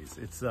field days.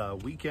 It's a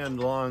weekend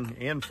long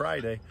and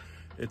Friday.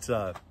 It's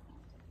a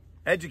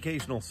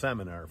educational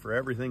seminar for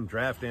everything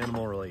draft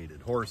animal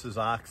related. Horses,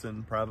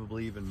 oxen,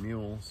 probably even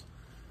mules.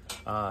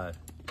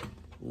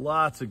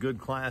 Lots of good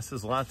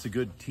classes, lots of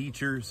good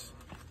teachers,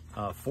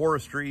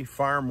 forestry,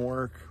 farm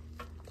work,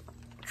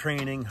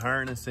 training,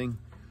 harnessing,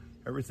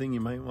 everything you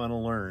might want to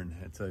learn.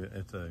 It's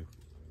a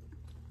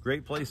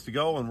great place to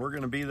go, and we're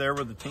going to be there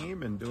with the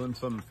team and doing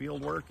some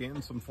field work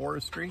and some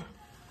forestry.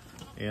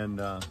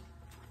 And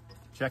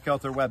check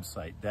out their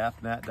website,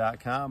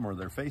 dapnet.com, or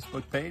their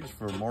Facebook page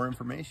for more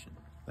information.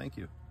 Thank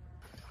you.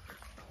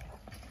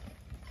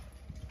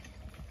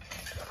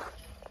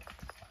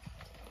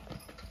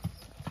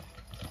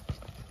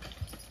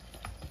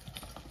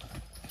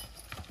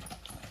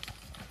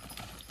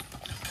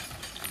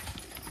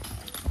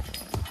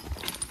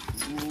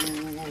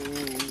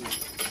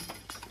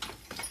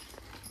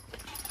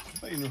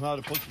 You know how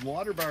to put some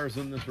water bars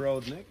in this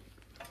road, Nick.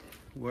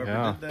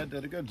 Whoever did that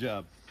did a good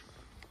job.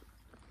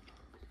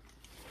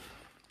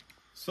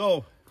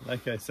 So,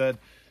 like I said,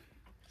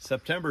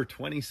 September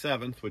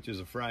 27th, which is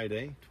a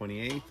Friday,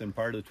 28th, and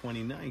part of the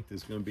 29th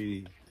is going to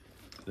be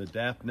the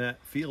DAPNet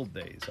Field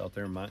Days out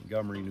there in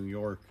Montgomery, New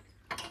York,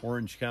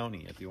 Orange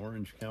County, at the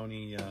Orange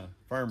County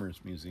Farmers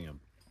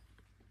Museum.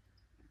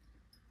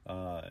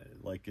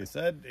 Like I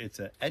said, it's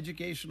an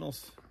educational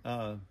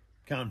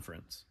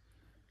conference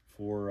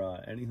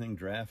for anything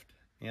draft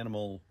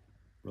animal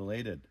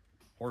related.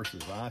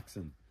 Horses,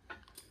 oxen,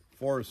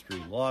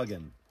 forestry,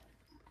 logging,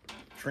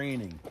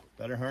 training,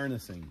 better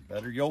harnessing,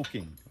 better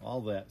yoking, all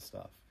that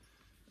stuff.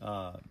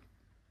 I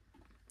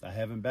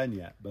haven't been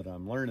yet, but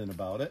I'm learning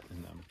about it,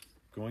 and I'm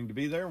going to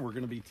be there. We're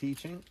going to be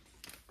teaching.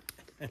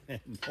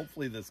 And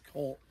hopefully this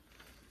colt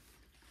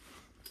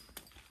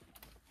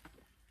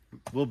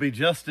will be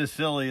just as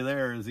silly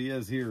there as he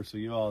is here, so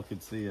you all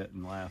could see it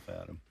and laugh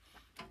at him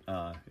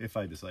if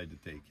I decide to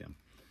take him.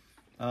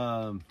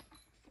 Going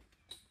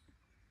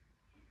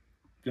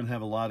to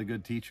have a lot of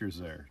good teachers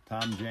there.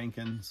 Tom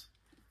Jenkins,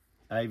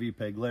 Ivy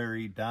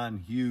Peglary, Don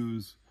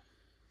Hughes,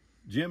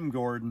 Jim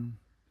Gordon.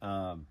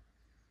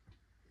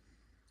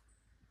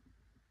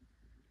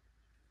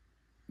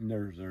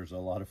 There's a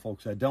lot of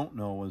folks I don't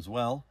know as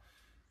well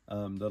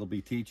that'll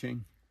be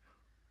teaching.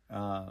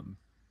 A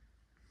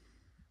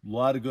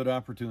lot of good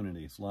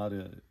opportunities, a lot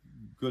of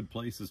good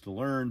places to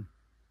learn.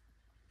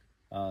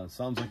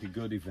 Sounds like a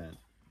good event.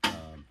 We're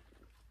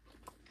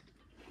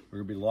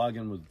going to be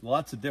logging with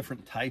lots of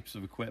different types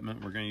of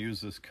equipment. We're going to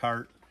use this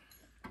cart.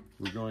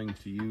 We're going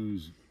to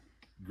use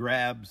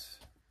grabs,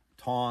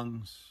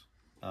 tongs,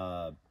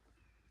 of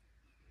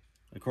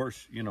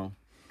course, you know,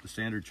 the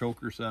standard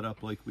choker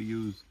setup like we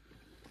use.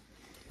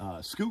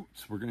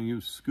 Scoots, we're going to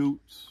use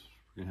scoots.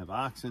 We're going to have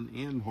oxen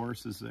and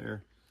horses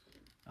there.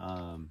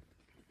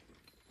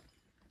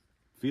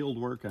 Field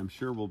work, I'm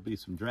sure will be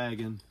some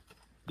dragging,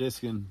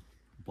 disking,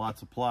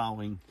 lots of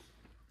plowing,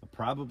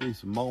 probably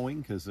some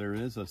mowing because there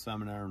is a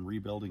seminar on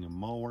rebuilding a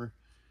mower.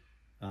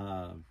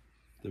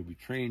 There'll be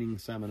training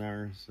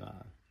seminars,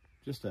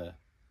 just a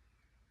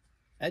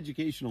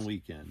educational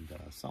weekend.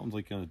 Sounds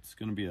like it's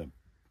going to be a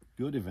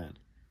good event.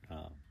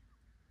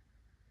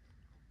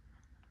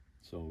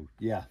 So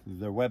yeah,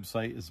 their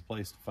website is the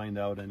place to find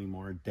out any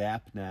more.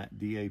 DAPNet,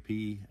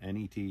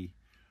 D-A-P-N-E-T,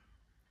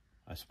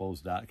 I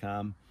suppose,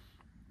 .com.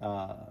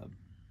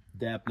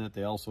 DAPNet,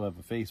 they also have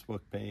a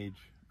Facebook page.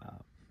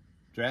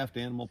 Draft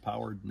Animal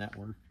Powered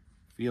Network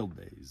Field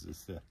Days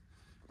is the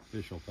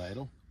official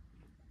title.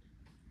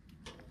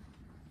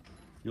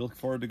 You look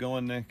forward to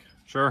going, Nick?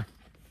 Sure.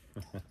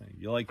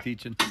 You like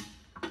teaching?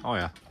 Oh,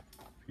 yeah.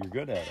 You're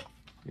good at it.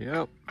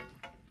 Yep.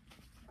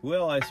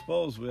 Well, I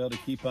suppose we ought to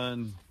keep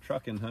on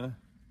trucking, huh?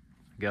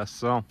 Guess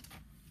so.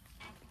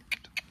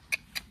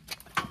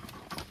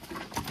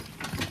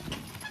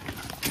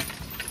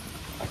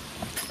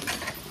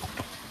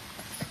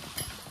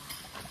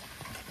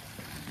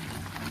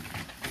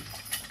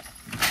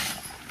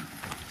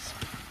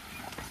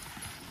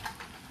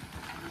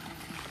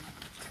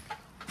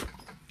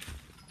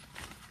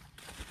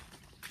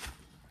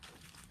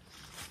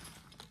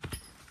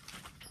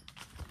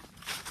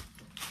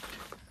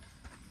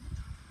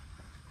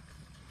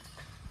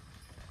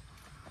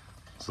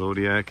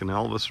 Zodiac and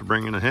Elvis are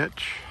bringing a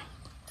hitch.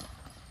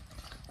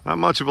 Not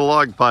much of a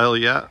log pile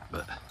yet,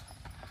 but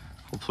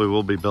hopefully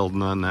we'll be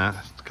building on that.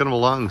 It's kind of a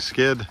long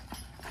skid.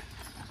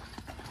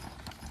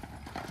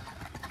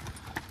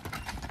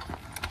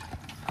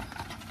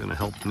 Gonna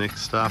help Nick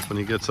stop when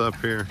he gets up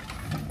here.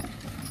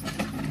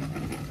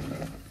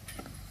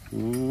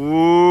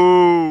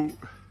 Whoa!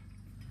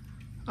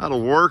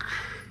 That'll work.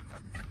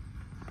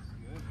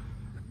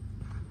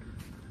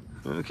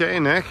 Okay,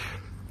 Nick.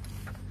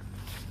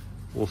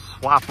 We'll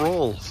swap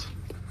roles.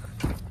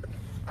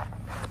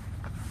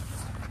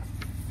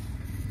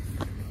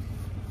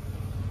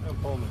 I'll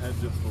pull the head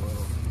just a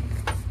little.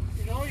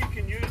 You know, you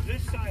can use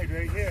this side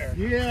right here.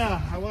 Yeah,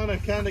 I want to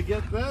kind of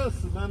get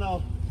this, and then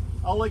I'll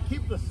like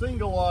keep the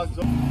single logs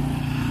open.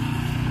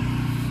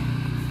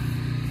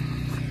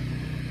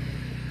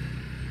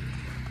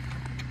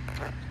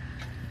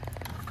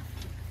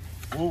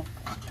 Whoa.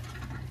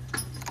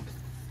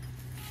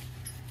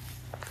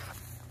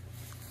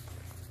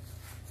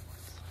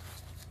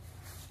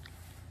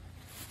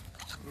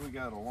 We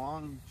got a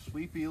long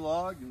sweepy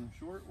log and a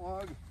short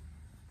log.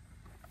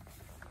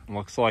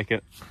 Looks like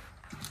it.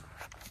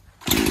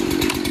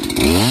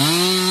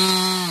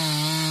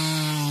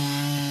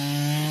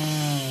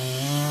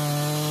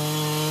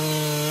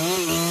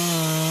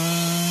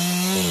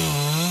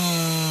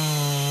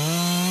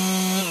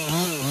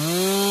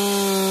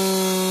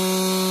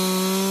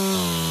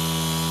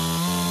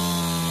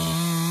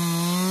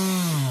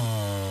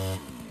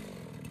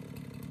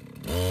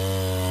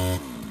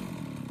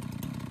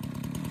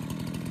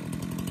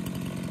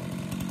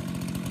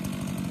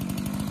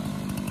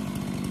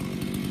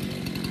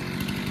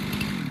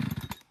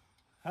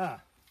 Huh.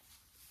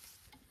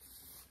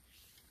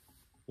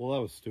 Well,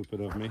 that was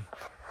stupid of me.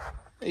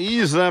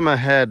 Ease them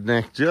ahead,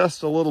 Nick,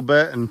 just a little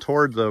bit and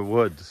toward the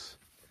woods.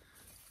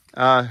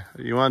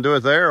 You want to do it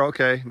there?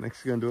 Okay,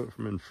 Nick's gonna do it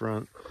from in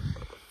front.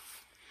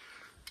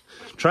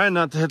 Trying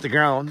not to hit the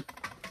ground.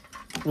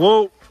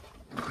 Whoa!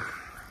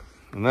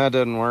 And that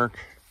didn't work.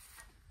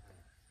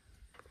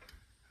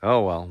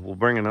 Oh well, we'll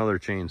bring another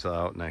chainsaw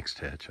out next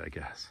hitch, I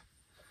guess.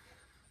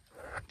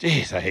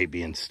 Jeez, I hate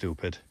being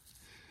stupid.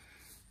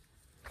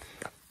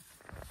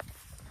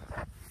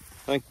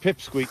 I think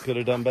Pipsqueak could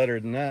have done better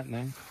than that,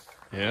 Nick.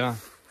 Yeah.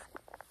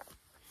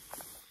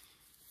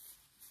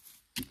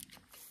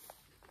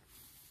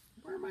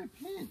 Where am I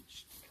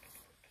pinched?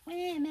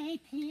 Where am I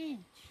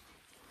pinched?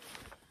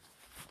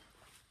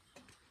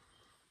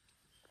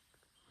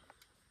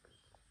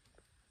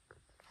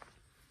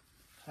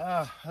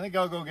 I think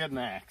I'll go get an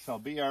axe. I'll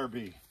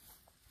BRB.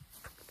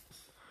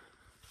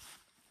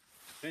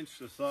 Pinch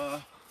the saw.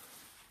 I'm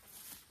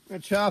gonna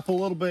chop a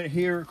little bit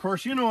here. Of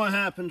course, you know what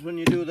happens when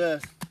you do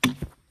this.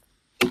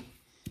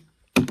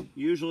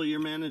 Usually you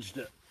manage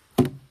to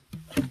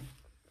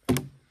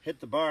hit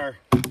the bar.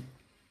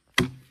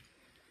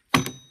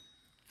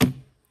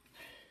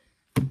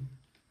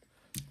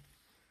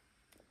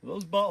 Are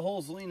those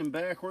buttholes leaning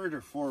backward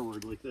or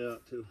forward like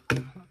that too?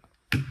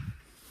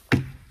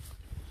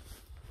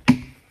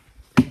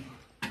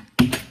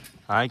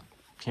 I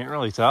can't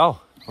really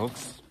tell.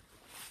 Oops.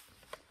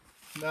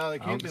 No, they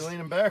can't be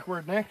leaning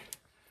backward, Nick.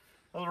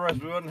 Otherwise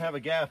we wouldn't have a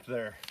gap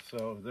there.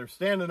 So they're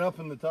standing up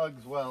in the tug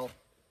as well.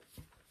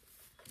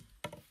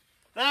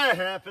 That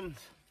happens.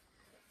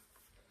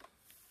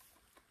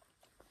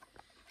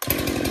 I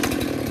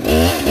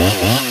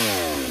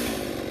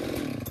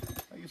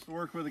used to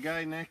work with a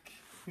guy, Nick.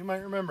 You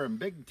might remember him,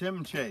 Big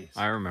Tim Chase.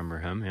 I remember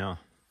him, yeah.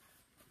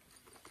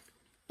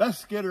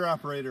 Best skidder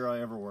operator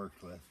I ever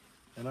worked with.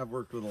 And I've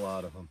worked with a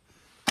lot of them.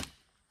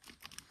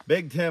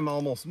 Big Tim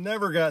almost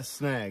never got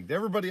snagged.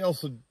 Everybody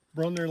else would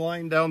run their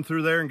line down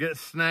through there and get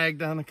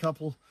snagged on a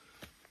couple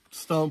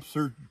stumps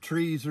or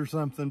trees or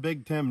something.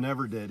 Big Tim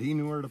never did. He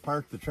knew where to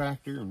park the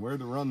tractor and where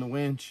to run the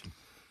winch,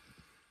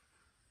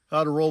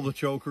 how to roll the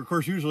choker. Of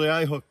course, usually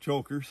I hook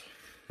chokers.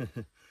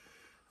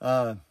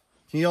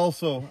 He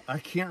also, I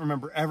can't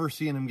remember ever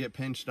seeing him get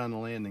pinched on the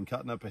landing,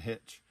 cutting up a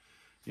hitch.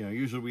 You know,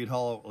 usually we'd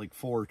haul out like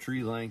 4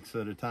 tree lengths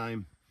at a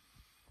time.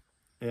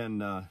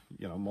 And,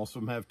 you know, most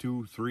of them have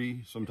 2,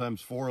 3,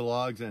 sometimes 4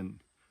 logs and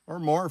or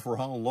more if we're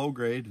hauling low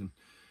grade.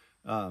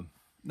 And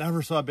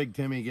never saw Big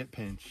Timmy get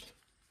pinched.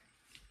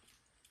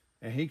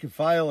 And he could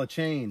file a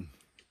chain.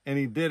 And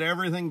he did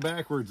everything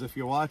backwards if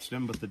you watched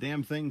him, but the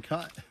damn thing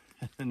cut.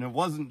 And it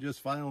wasn't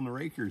just filing the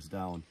rakers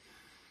down.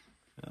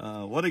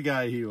 What a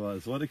guy he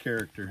was. What a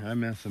character. I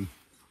miss him.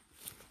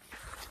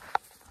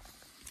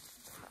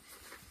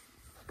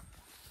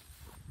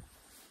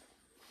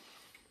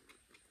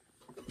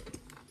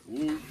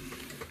 Ooh.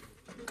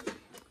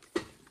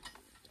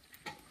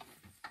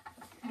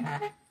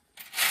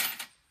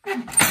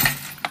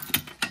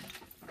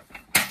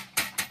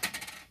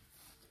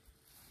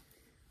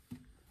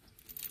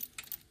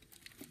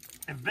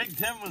 If Big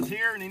Tim was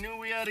here and he knew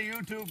we had a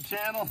YouTube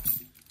channel,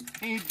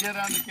 he'd get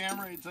on the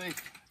camera and say,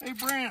 "Hey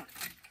Brandt,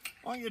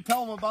 why don't you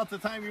tell him about the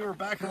time you were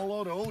backing a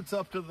load of oats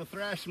up to the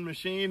thrashing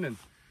machine and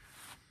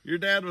your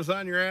dad was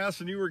on your ass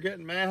and you were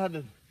getting mad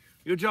and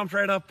you jumped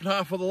right up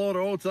top of the load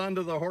of oats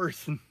onto the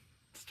horse and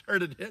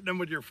started hitting him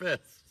with your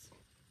fists."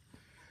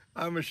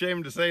 I'm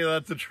ashamed to say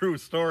that's a true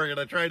story and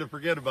I try to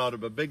forget about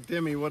it, but Big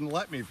Timmy wouldn't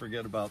let me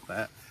forget about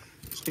that.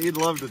 He'd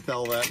love to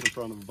tell that in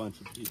front of a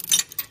bunch of people.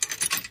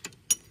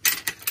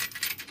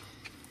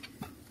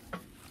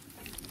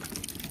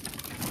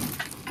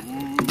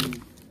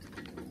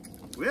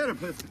 We had a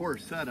piss poor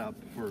setup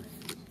for,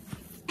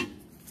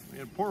 we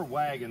had a poor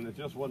wagon that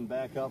just wouldn't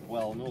back up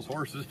well, and those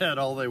horses had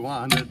all they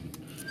wanted.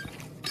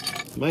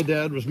 My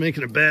dad was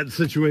making a bad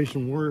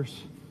situation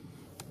worse,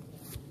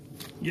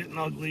 getting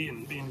ugly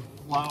and being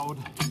loud.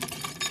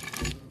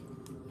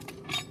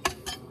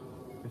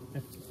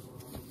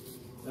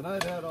 And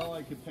I'd had all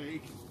I could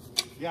take.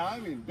 Yeah, I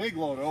mean, big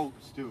load of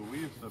oats too. We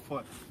used to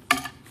put,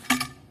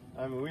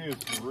 I mean, we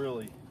used to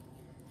really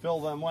fill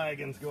them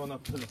wagons going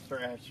up to the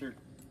thrasher.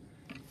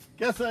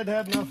 Guess I'd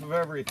had enough of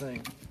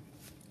everything.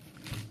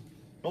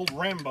 Old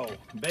Rambo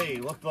Bay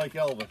looked like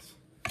Elvis.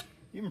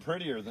 Even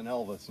prettier than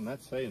Elvis, and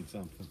that's saying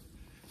something.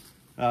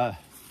 I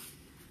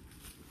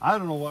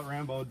don't know what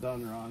Rambo had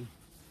done wrong.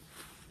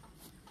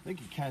 I think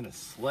he kind of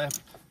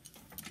slipped.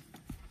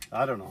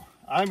 I don't know.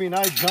 I mean,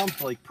 I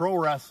jumped like pro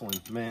wrestling,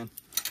 man.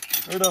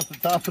 Right off the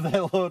top of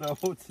that load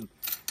of oats and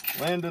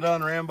landed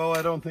on Rambo.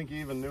 I don't think he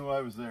even knew I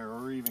was there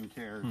or even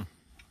cared.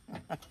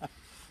 It's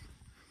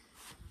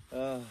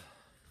a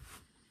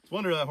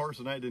wonder that horse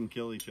and I didn't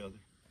kill each other.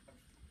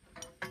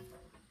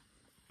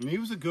 And he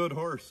was a good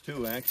horse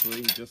too,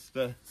 actually. Just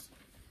we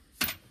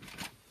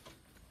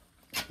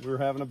were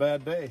having a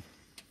bad day.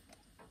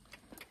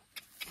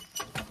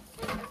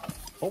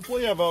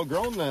 Hopefully I've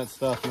outgrown that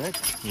stuff, Nick.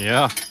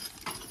 Yeah.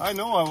 I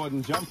know I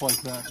wouldn't jump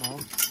like that now.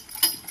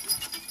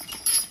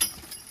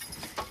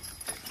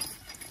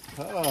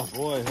 Oh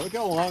boy, look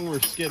how long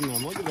we're skidding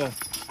them. Look at the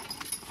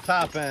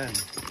top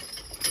end.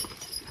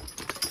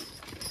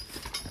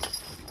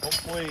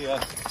 Hopefully,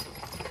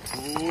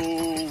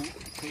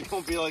 you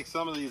won't be like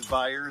some of these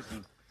buyers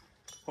and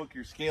hook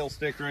your scale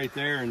stick right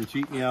there and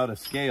cheat me out of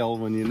scale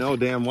when you know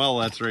damn well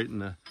that's right in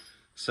the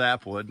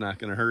sapwood, not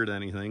going to hurt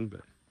anything.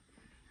 But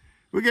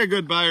we got a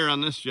good buyer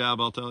on this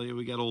job, I'll tell you.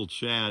 We got old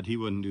Chad, he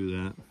wouldn't do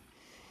that.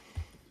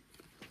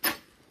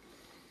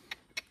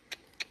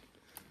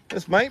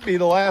 This might be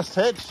the last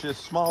hitch, as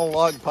small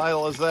log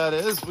pile as that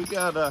is. We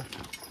gotta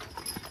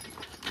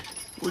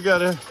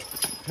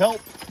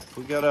help.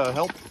 We gotta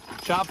help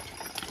chop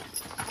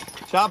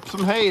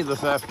some hay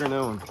this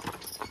afternoon.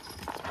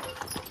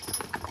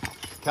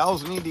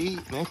 Cows need to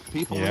eat, Nick.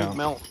 People need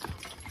milk.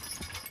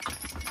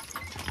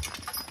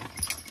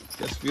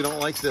 Guess if you don't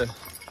like the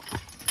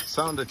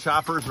sound of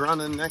choppers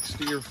running next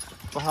to your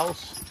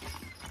house,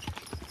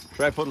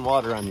 Try putting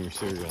water on your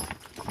cereal.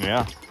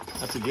 Yeah.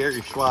 That's what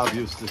Gary Schwab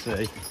used to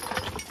say.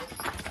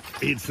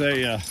 He'd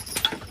say,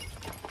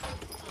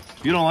 if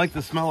you don't like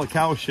the smell of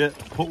cow shit,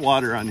 put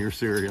water on your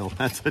cereal.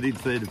 That's what he'd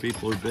say to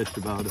people who bitch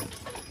about it.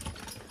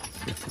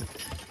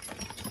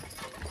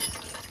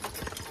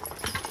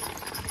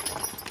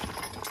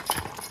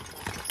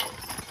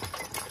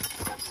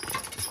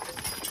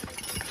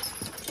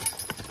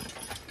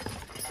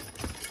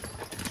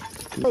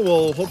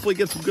 We'll hopefully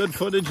get some good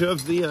footage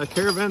of the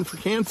Caravan for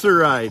Cancer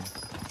ride.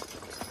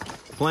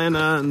 Plan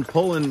on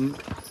pulling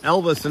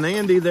Elvis and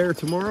Andy there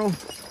tomorrow.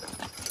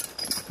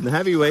 The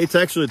heavyweights,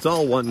 actually it's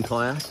all one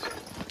class.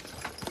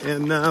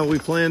 And we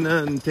plan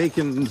on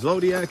taking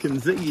Zodiac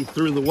and Ziggy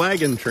through the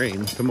wagon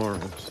train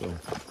tomorrow. So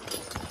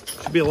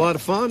should be a lot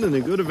of fun and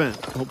a good event.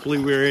 Hopefully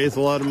we raise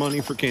a lot of money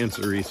for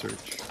cancer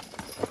research.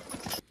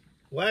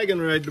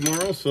 Wagon ride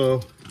tomorrow,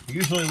 so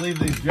usually leave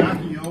these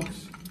jockey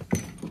yokes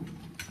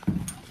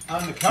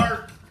on the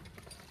cart.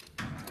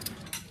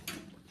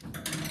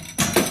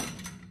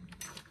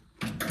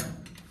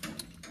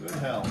 Good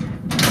hell.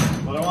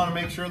 But I want to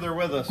make sure they're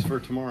with us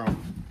for tomorrow.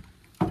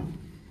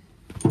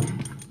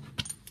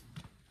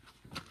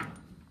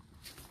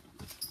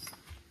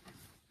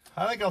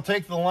 I think I'll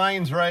take the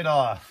lines right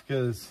off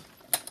because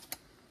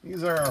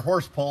these are our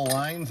horse pull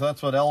lines.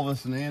 That's what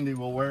Elvis and Andy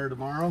will wear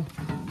tomorrow.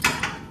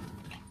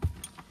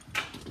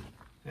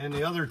 And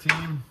the other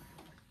team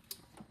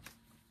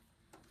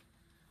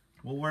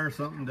will wear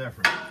something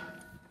different.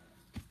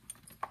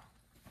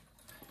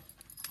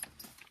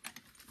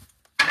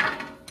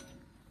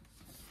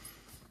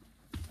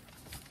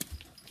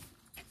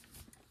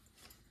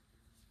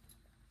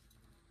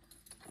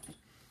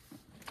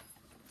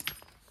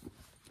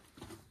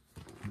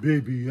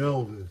 Baby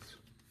Elvis.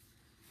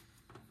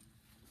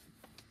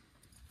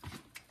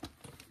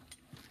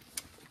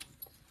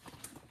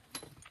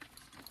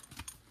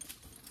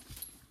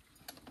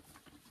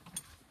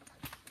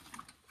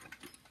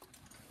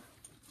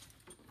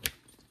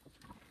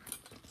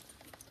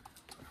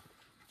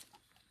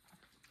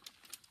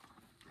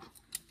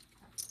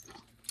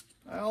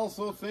 I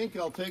also think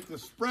I'll take the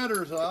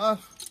spreaders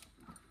off,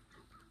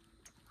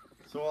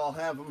 so I'll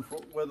have them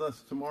with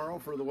us tomorrow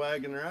for the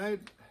wagon ride,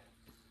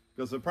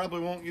 because I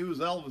probably won't use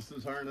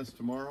Elvis's harness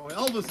tomorrow.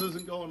 Elvis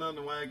isn't going on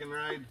the wagon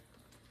ride.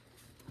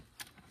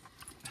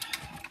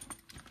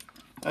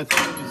 I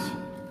thought it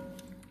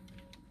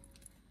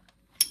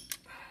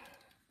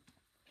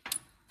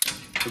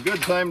was a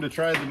good time to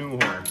try the new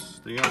horse,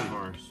 the young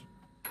horse.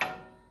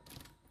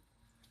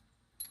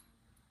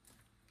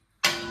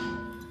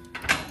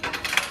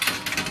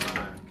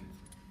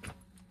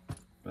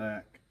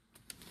 Back.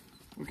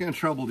 What kind of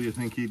trouble do you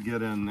think he'd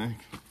get in, Nick?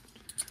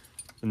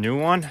 The new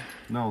one?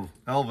 No,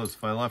 Elvis,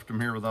 if I left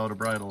him here without a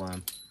bridle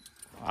on.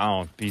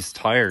 Oh, he's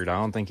tired. I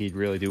don't think he'd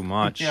really do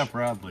much. Yeah,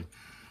 probably.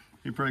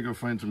 He'd probably go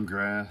find some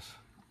grass.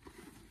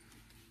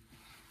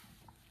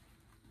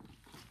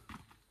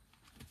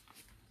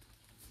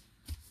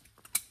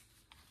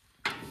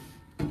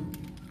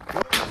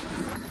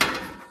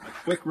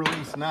 Quick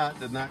release knot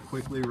did not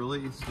quickly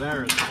release.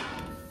 There it is.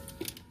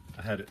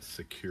 I had it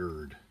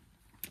secured.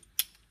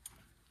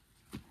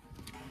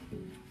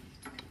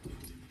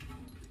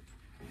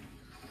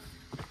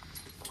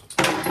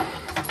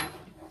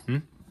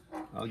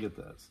 I'll get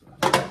that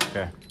stuff.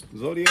 Okay.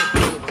 Zodiac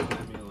doesn't look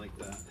at me like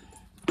that.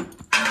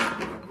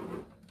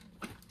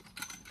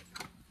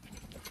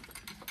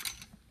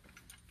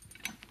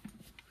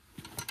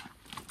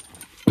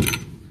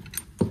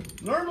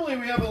 Normally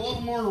we have a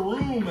little more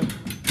room in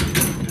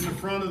the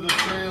front of the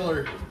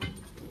trailer.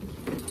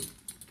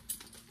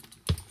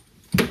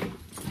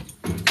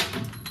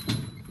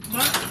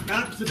 But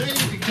not today,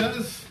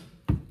 because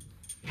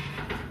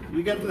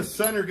we got the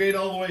center gate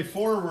all the way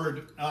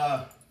forward.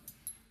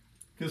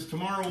 Because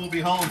tomorrow we'll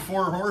be hauling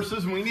 4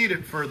 horses and we need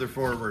it further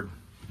forward.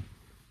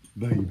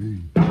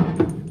 Baby.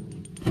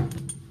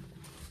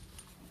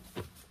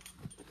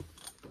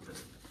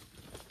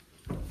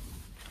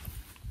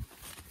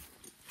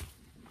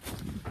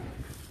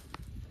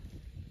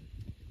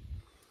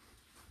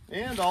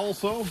 And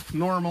also,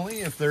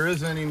 normally, if there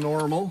is any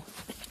normal,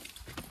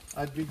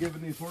 I'd be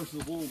giving these horses a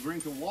little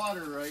drink of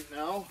water right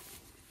now,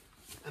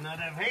 and I'd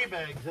have hay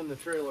bags in the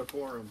trailer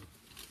for them.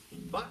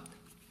 But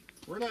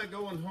we're not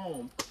going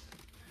home.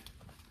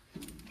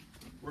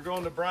 We're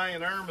going to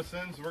Brian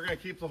Armison's. We're going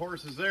to keep the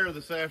horses there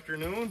this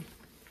afternoon.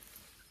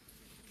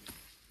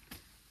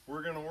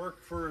 We're going to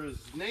work for his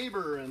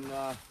neighbor and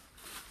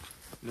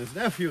his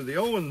nephew, the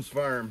Owens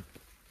farm,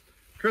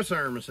 Chris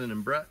Armisen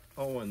and Brett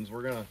Owens.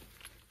 We're going to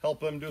help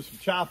them do some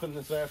chopping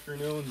this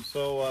afternoon.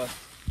 So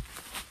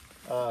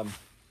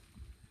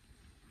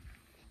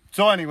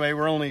anyway,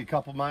 we're only a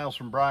couple miles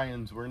from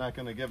Brian's. We're not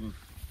going to give them,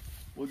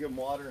 we'll give them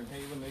water and hay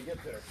when they get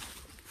there.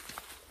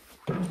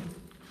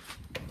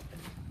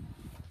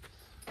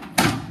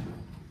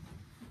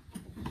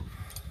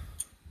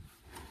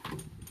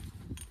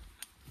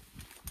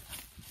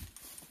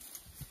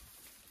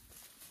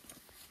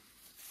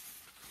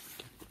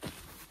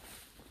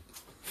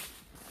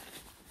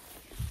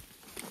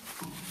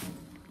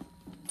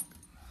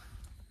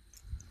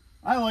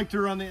 I like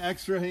to run the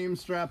extra hame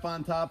strap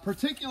on top,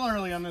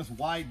 particularly on this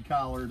wide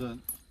collar that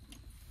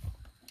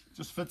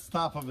just fits the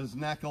top of his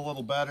neck a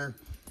little better.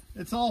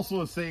 It's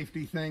also a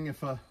safety thing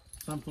if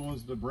something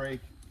was to break.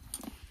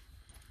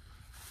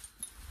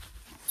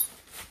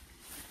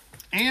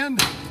 And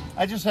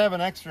I just have an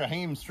extra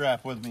hame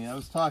strap with me. I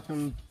was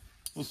talking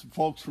with some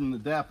folks from the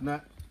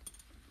DAPNet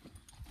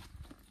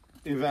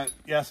event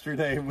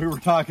yesterday, and we were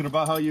talking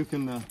about how you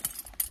can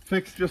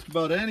fix just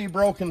about any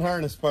broken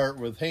harness part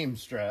with hame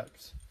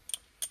straps.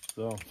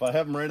 So if I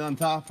have them right on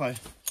top, I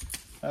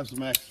have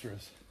some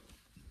extras.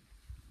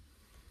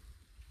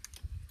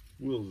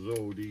 Will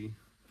Zodi.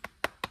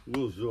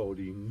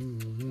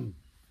 Mm-hmm.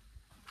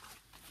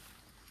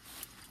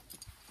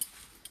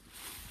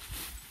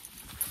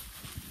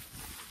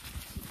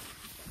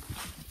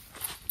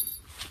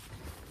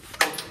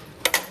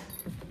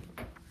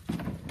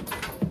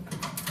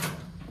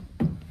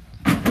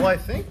 Well, I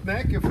think,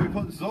 Nick, if we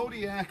put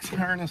Zodiac's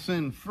harness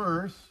in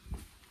first,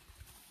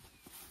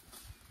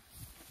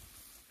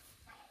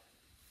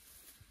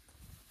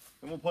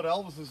 and we'll put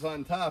Elvis's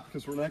on top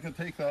because we're not going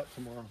to take that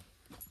tomorrow.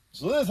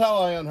 So this is how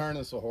I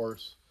unharness a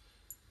horse.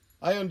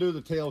 I undo the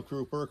tail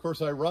crooper. Of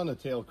course, I run a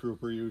tail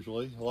crooper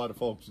usually. A lot of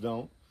folks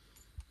don't.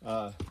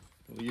 You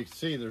can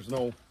see there's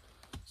no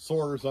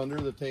sores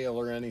under the tail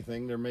or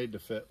anything. They're made to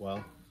fit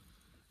well.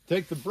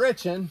 Take the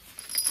britch in.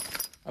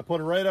 I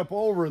put it right up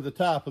over the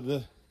top of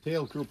the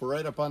tail crooper,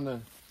 right up on the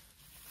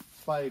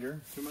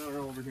spider. Come on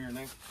over here,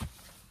 Nick.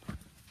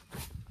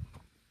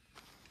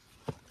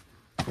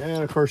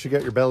 And of course you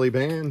got your belly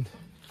band.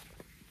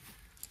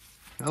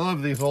 I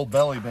love these old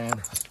belly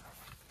bands.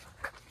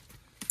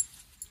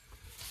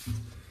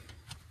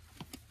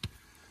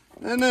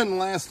 And then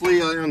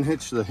lastly, I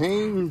unhitch the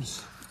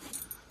hames.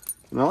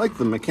 And I like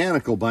the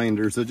mechanical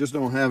binders. I just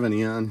don't have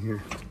any on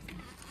here.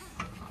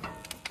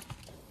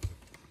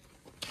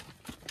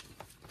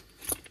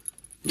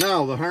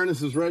 Now the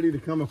harness is ready to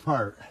come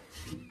apart,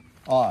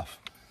 off.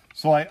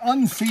 So I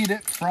unseat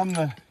it from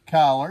the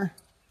collar.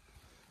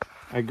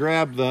 I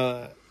grab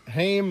the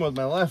hame with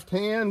my left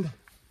hand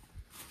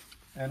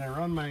and I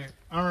run my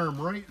arm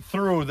right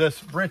through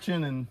this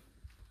britchin and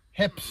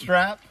hip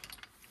strap.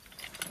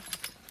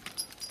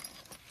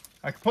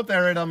 I can put that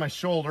right on my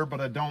shoulder, but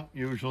I don't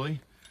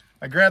usually.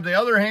 I grab the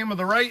other hame with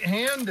the right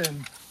hand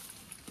and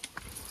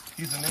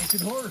he's a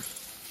naked horse.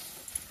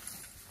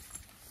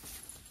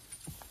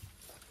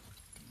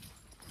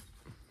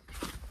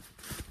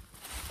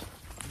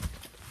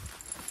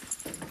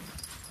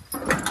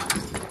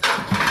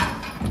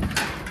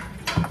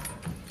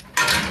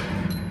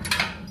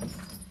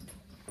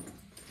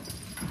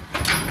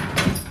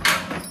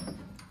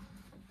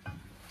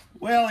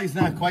 Well, he's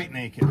not quite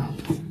naked.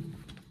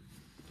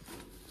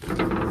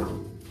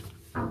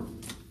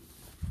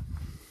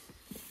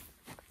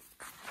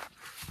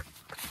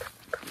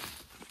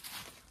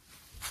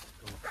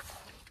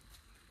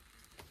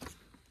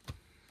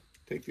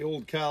 Take the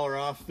old collar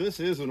off. This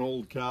is an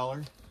old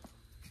collar.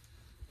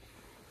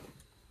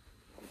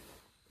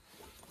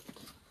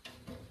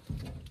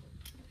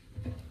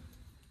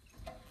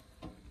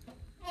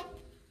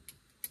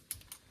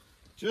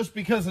 Just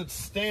because it's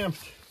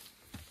stamped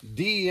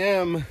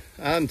DM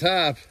on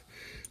top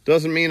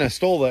doesn't mean I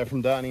stole that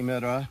from Donnie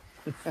Meadow.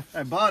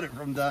 I bought it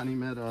from Donnie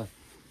Meadow.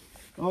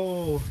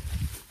 Oh,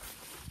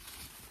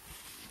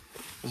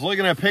 I was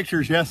looking at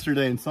pictures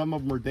yesterday and some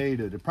of them were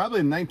dated. Probably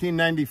in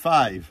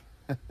 1995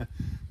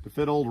 to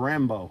fit old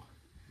Rambo.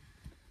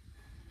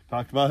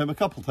 Talked about him a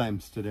couple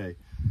times today.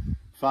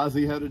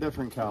 Fozzie had a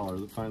different collar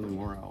that finally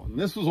wore out. And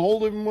this was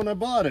old even when I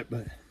bought it,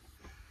 but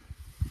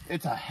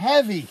it's a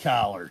heavy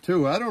collar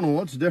too. I don't know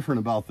what's different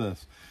about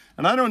this.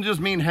 And I don't just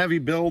mean heavy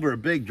build or a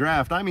big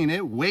draft. I mean,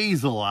 it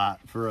weighs a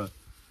lot for a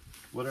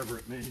whatever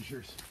it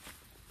measures.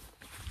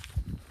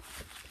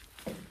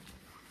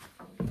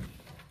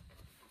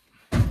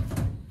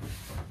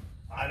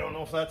 I don't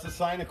know if that's a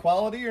sign of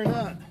quality or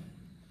not.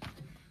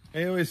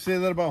 They always say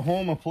that about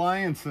home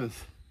appliances.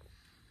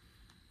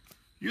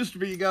 Used to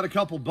be you got a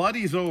couple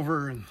buddies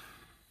over and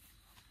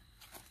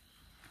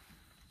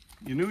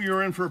you knew you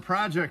were in for a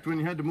project when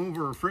you had to move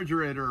a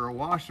refrigerator or a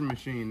washing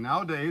machine.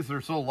 Nowadays, they're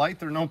so light,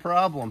 they're no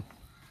problem.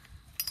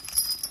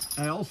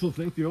 I also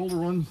think the older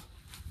ones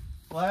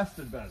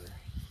lasted better.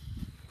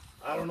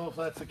 I don't know if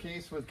that's the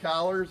case with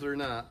collars or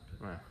not.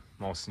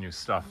 Most new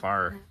stuff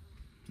are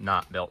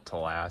not built to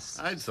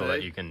last. So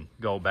that you can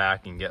go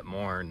back and get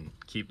more and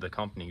keep the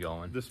company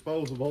going.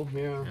 Disposable,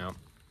 yeah. Yep.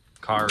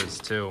 Cars,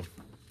 too.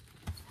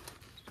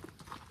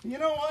 You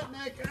know what,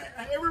 Nick?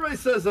 Everybody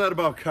says that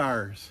about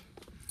cars.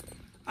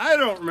 I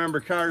don't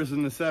remember cars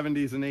in the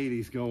 70s and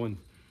 80s going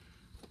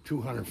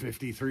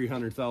 250,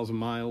 300,000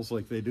 miles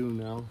like they do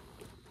now.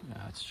 Yeah,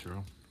 that's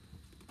true.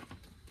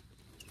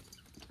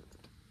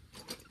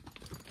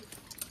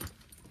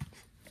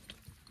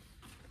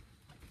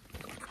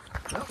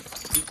 Well,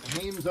 keep the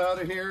hames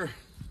out of here.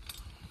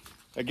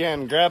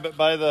 Again, grab it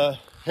by the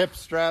hip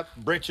strap,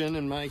 britchin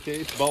in my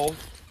case, both.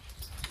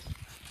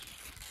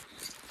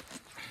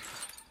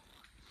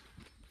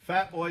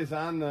 Fat Boy's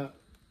on the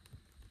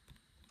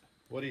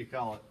what do you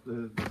call it?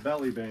 The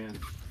belly band.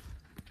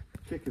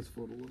 Kick his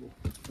foot a little.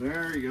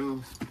 There he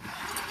goes.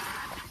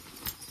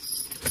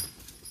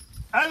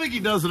 I think he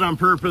does it on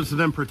purpose and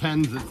then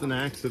pretends it's an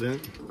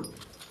accident.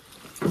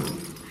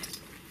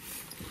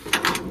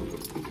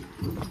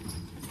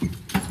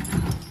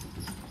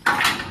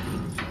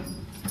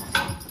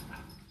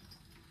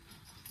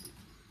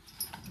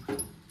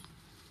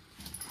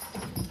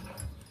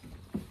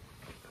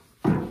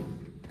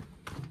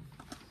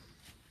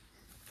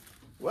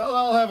 Well,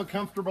 I'll have a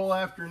comfortable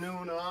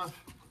afternoon off.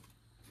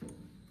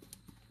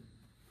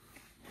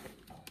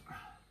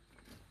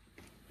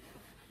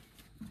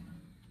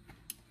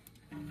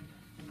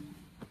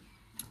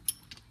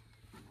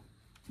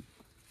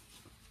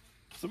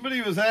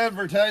 Somebody was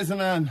advertising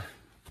on,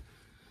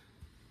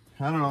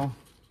 I don't know,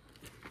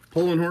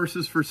 pulling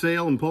horses for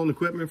sale and pulling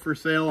equipment for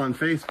sale on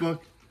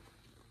Facebook.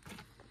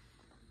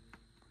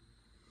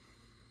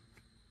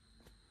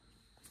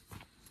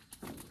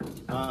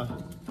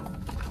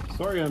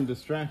 Sorry, I'm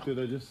distracted.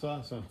 I just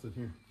saw something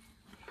here.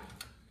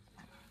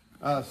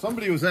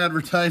 Somebody was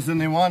advertising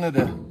they wanted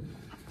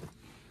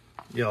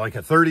like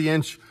a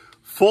 30-inch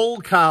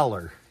full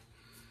collar.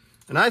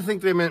 And I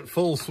think they meant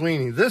full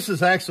Sweeney. This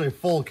is actually a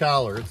full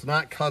collar. It's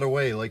not cut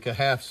away like a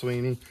half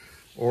Sweeney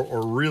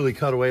or really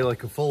cut away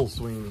like a full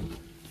Sweeney.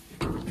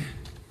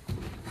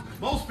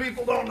 Most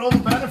people don't know the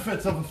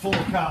benefits of a full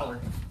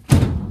collar.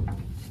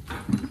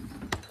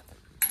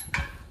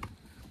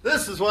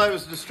 This is why I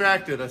was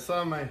distracted. I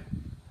saw one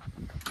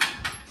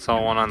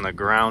on the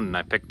ground and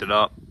I picked it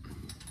up.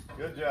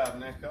 Good job,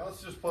 Nick.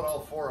 Let's just put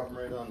all 4 of them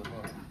right on the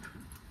hook.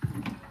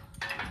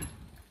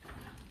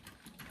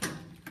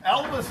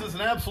 Elvis is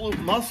an absolute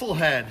muscle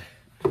head,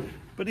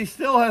 but he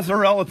still has a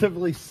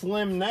relatively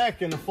slim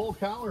neck, and a full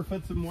collar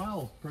fits him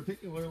well,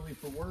 particularly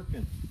for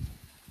working.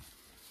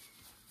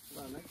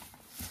 Come on, Nick.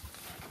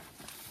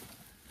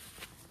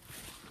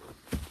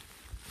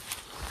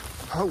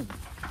 Oh.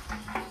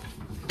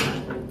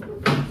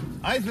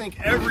 I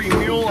think every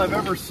mule I've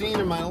ever seen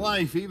in my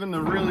life, even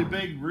the really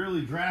big,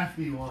 really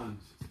drafty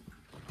ones,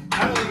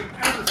 I don't think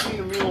I've ever seen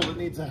a mule that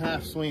needs a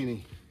half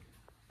Sweeney.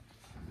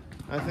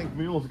 I think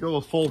mules go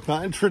with full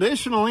collar. And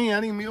traditionally,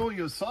 any mule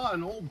you saw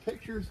in old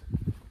pictures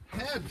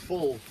had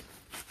full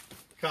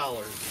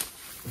collars.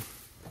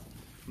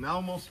 Now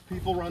most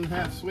people run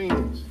half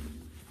Sweeneys.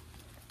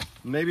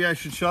 Maybe I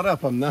should shut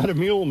up. I'm not a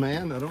mule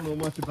man. I don't know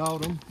much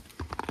about them.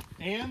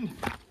 And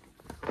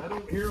I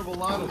don't hear of a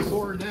lot of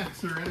sore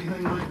necks or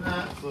anything like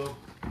that, so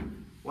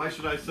why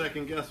should I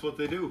second guess what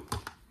they do?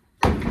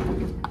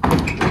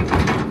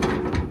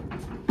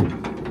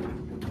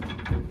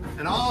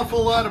 An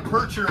awful lot of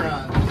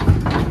percherons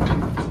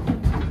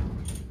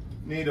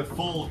need a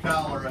full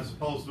collar as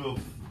opposed to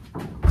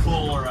a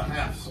full or a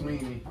half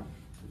Sweeney.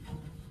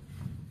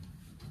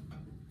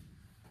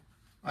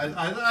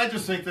 I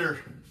just think they're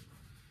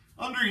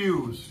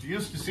underused. You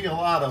used to see a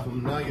lot of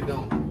them, now you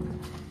don't.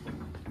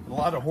 A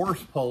lot of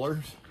horse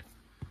pullers.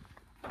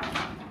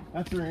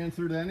 That's their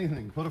answer to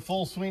anything. Put a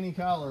full Sweeney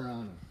collar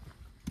on it.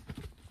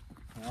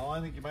 Well, I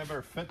think you might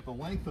better fit the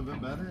length of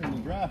it better and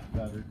the draft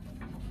better.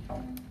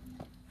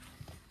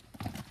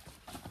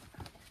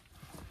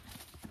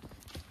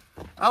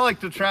 I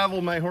like to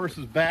travel my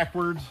horses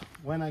backwards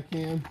when I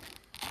can.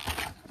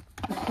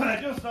 I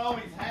just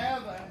always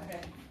have. I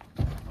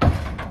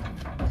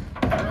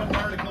read an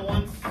article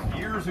once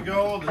years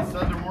ago that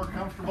said they're more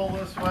comfortable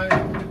this way.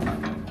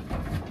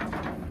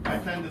 I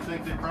tend to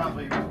think they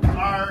probably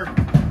are.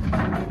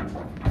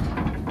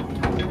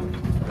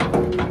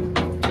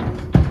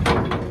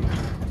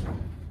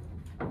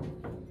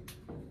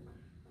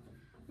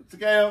 It's a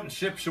guy out in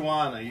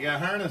Shipshawana. You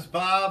got Harness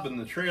Bob and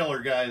the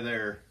trailer guy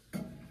there.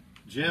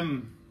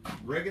 Jim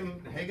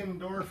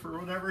Hagendorf or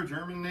whatever,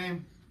 German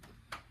name.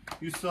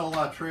 Used to sell a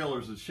lot of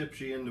trailers at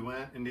Shipshe,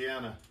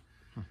 Indiana.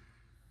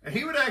 And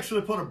he would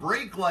actually put a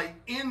brake light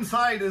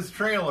inside his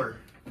trailer.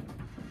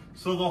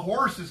 So the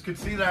horses could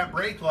see that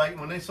brake light, and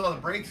when they saw the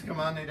brakes come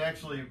on, they'd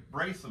actually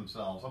brace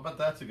themselves. I bet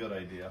that's a good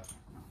idea.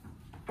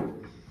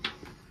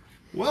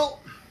 Well,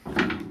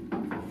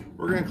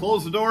 we're going to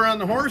close the door on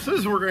the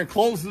horses. We're going to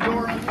close the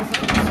door on this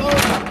episode.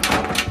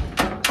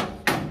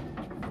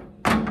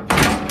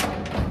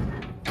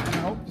 I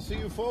hope to see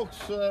you folks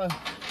as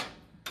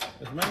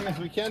many as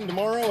we can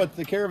tomorrow at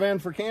the Caravan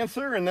for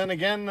Cancer, and then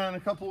again in a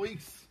couple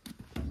weeks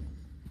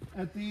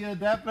at the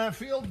DAPNAT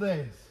Field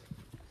Days.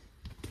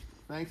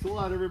 Thanks a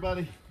lot,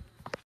 everybody.